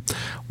Man,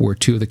 where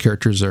two of the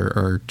characters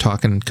are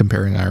talking,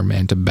 comparing Iron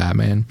Man to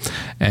Batman,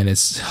 and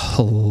it's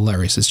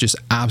hilarious. It's just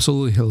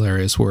absolutely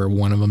hilarious, where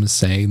one of them is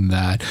saying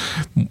that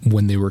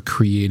when they were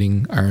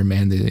creating Iron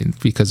Man,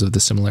 because of the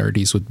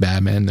similarities with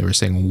Batman, they were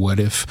saying, what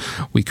if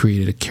we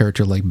created a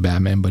character like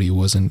Batman, but he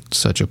wasn't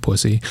such a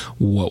pussy?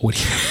 What would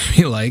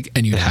he be like?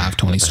 And you'd have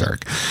Tony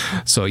Stark.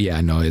 So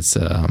yeah, no, it's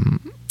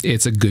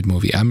a good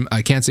movie.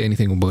 I can't say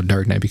anything about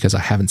Dark Knight because I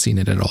haven't seen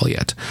it at all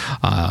yet.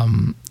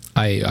 I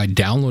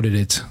downloaded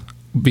it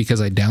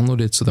because I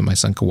downloaded it so that my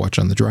son could watch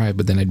on the drive,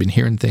 but then I'd been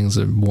hearing things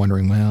and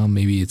wondering, well,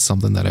 maybe it's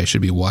something that I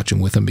should be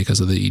watching with him because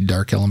of the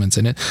dark elements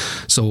in it.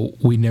 So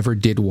we never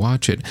did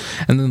watch it.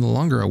 And then the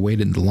longer I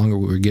waited, the longer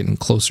we were getting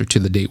closer to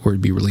the date where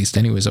it'd be released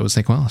anyways, I was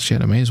thinking, well,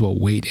 shit, I may as well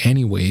wait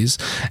anyways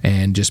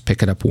and just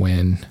pick it up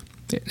and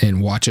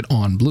watch it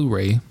on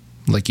Blu-ray,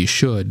 like you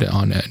should,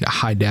 on a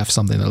high def,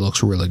 something that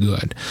looks really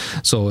good.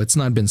 So it's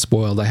not been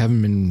spoiled. I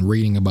haven't been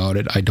reading about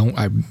it. I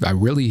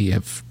really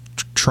have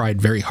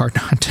tried very hard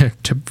not to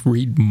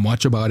read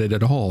much about it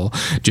at all,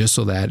 just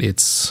so that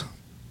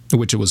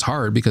which it was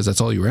hard because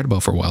that's all you read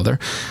about for a while there.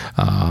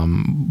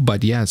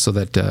 But yeah, so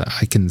that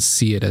I can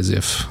see it as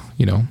if,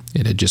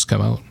 it had just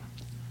come out.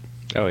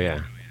 Oh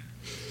yeah.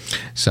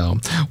 So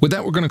with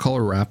that, we're going to call it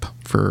a wrap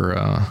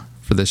for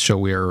this show.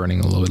 We are running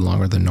a little bit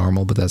longer than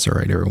normal, but that's all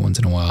right every once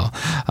in a while.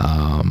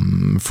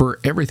 For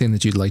everything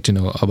that you'd like to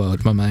know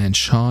about my man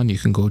Sean, you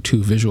can go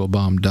to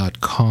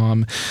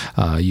visualbomb.com.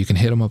 You can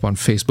hit him up on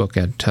Facebook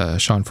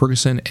at Sean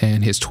Ferguson,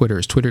 and his Twitter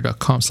is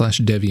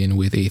twitter.com/Devian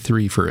with a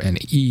 3 for an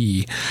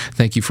E.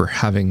 Thank you for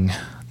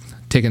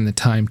taken the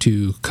time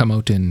to come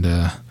out and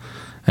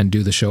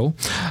do the show.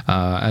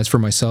 As for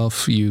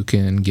myself, you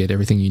can get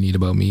everything you need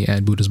about me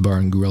at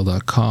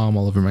buddhasbarandgrill.com.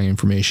 All of my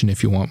information,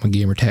 if you want my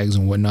gamer tags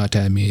and whatnot, to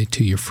add me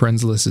to your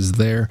friends list, is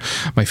there.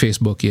 My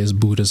Facebook is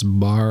Buddhist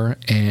Bar,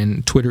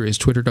 and Twitter is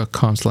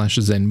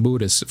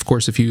twitter.com/ZenBuddhist. Of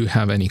course, if you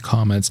have any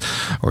comments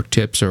or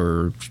tips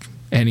or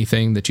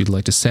anything that you'd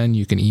like to send,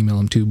 you can email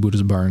them to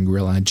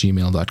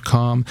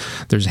buddhasbarandgrill@gmail.com.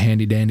 There's a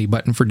handy dandy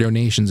button for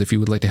donations if you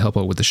would like to help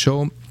out with the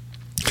show.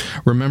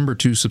 Remember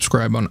to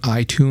subscribe on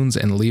iTunes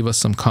and leave us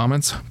some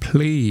comments,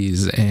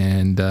 please.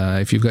 And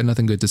if you've got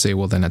nothing good to say,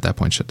 well, then at that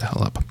point, shut the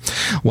hell up.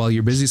 While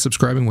you're busy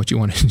subscribing, what you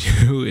want to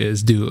do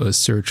is do a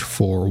search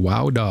for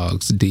WoW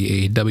Dogs,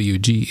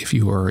 DAWG, if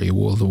you are a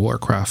World of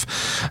Warcraft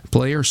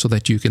player, so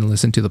that you can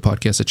listen to the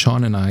podcast that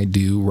Sean and I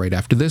do right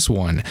after this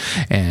one.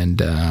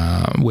 And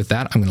with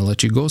that, I'm going to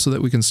let you go so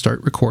that we can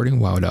start recording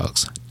WoW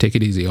Dogs. Take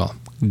it easy, all.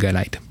 Good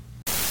night.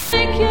 I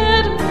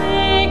can't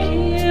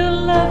make you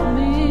love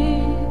me.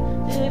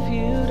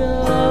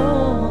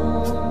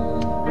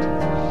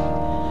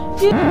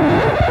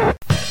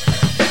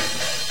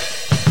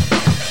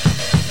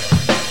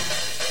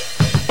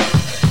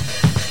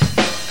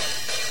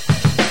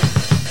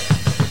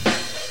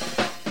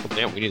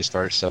 Damn, we need to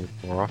start stuff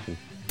more often.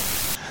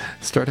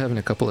 Start having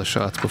a couple of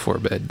shots before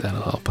bed.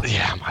 That'll help.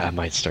 Yeah, I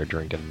might start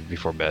drinking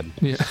before bed.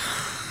 Yeah.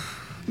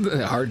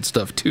 The hard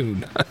stuff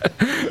too.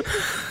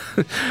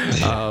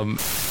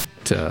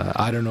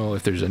 I don't know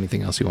if there's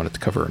anything else you wanted to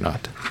cover or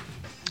not.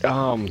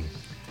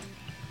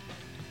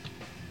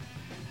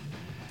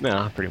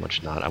 No, pretty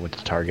much not. I went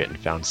to Target and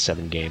found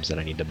 7 games that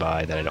I need to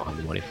buy that I don't have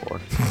the money for.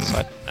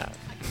 So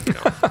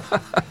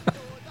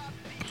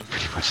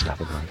pretty much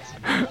nothing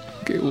else.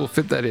 Okay, we'll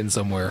fit that in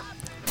somewhere.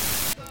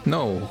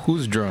 No,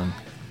 who's drunk?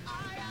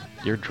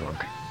 You're drunk.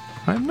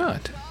 I'm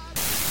not.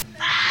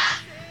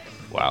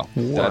 Wow,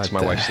 that's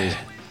my wife's sneeze.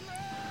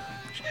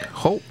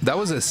 Oh, that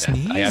was a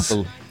sneeze?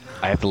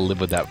 I have to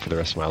live with that for the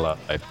rest of my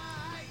life.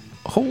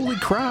 Holy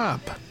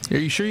crap! Are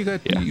you sure you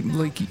got? Yeah.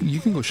 You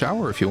can go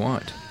shower if you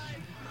want.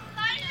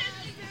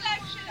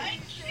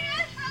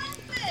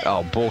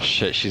 Oh,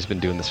 bullshit. She's been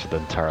doing this for the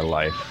entire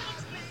life.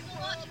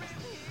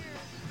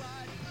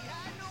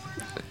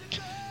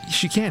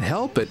 She can't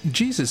help it.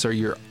 Jesus, are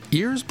your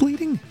ears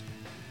bleeding?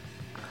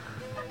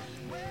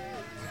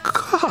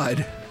 God.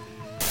 How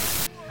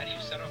do you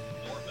set up the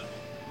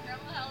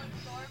doorbell?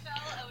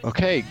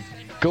 Okay,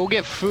 go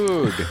get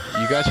food.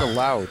 You guys are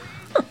loud.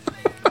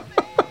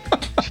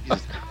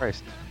 Jesus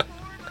Christ.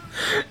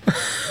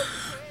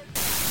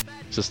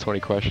 Is this 20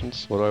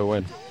 questions? What do I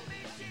win?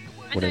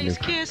 A nice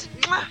kiss.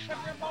 Mwah, from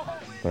your mama.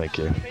 Thank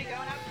you. Are you going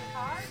out in the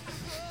car?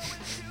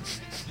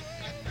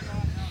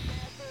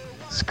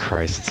 Jesus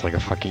Christ, it's like a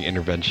fucking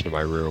intervention in my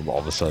room all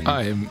of a sudden.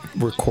 I am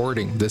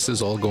recording. This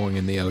is all going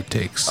in the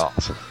outtakes.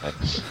 Awesome,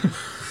 thanks.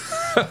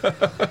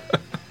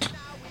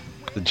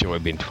 The joy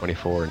of being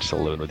 24 and still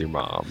living with your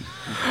mom.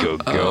 Go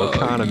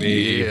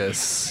economy.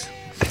 Yes.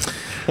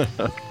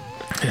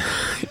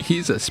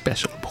 He's a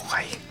special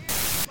boy.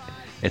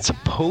 And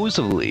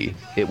supposedly,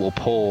 it will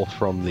pull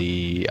from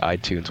the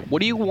iTunes.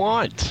 What do you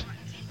want?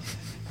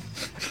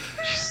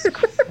 Jesus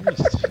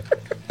Christ.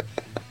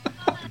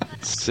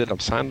 I'm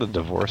signing the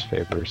divorce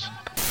papers.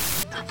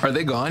 Are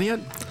they gone yet?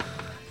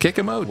 Kick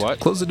him out.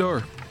 What? Close the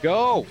door.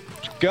 Go!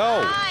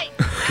 Go!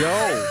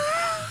 Go!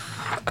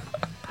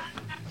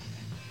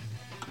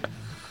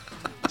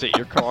 That's it,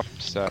 your cough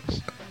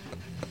sucks.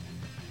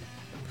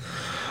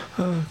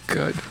 Oh,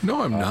 God.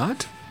 No, I'm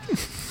not.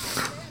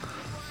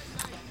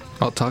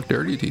 I'll talk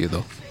dirty to you,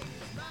 though.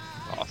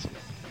 Awesome.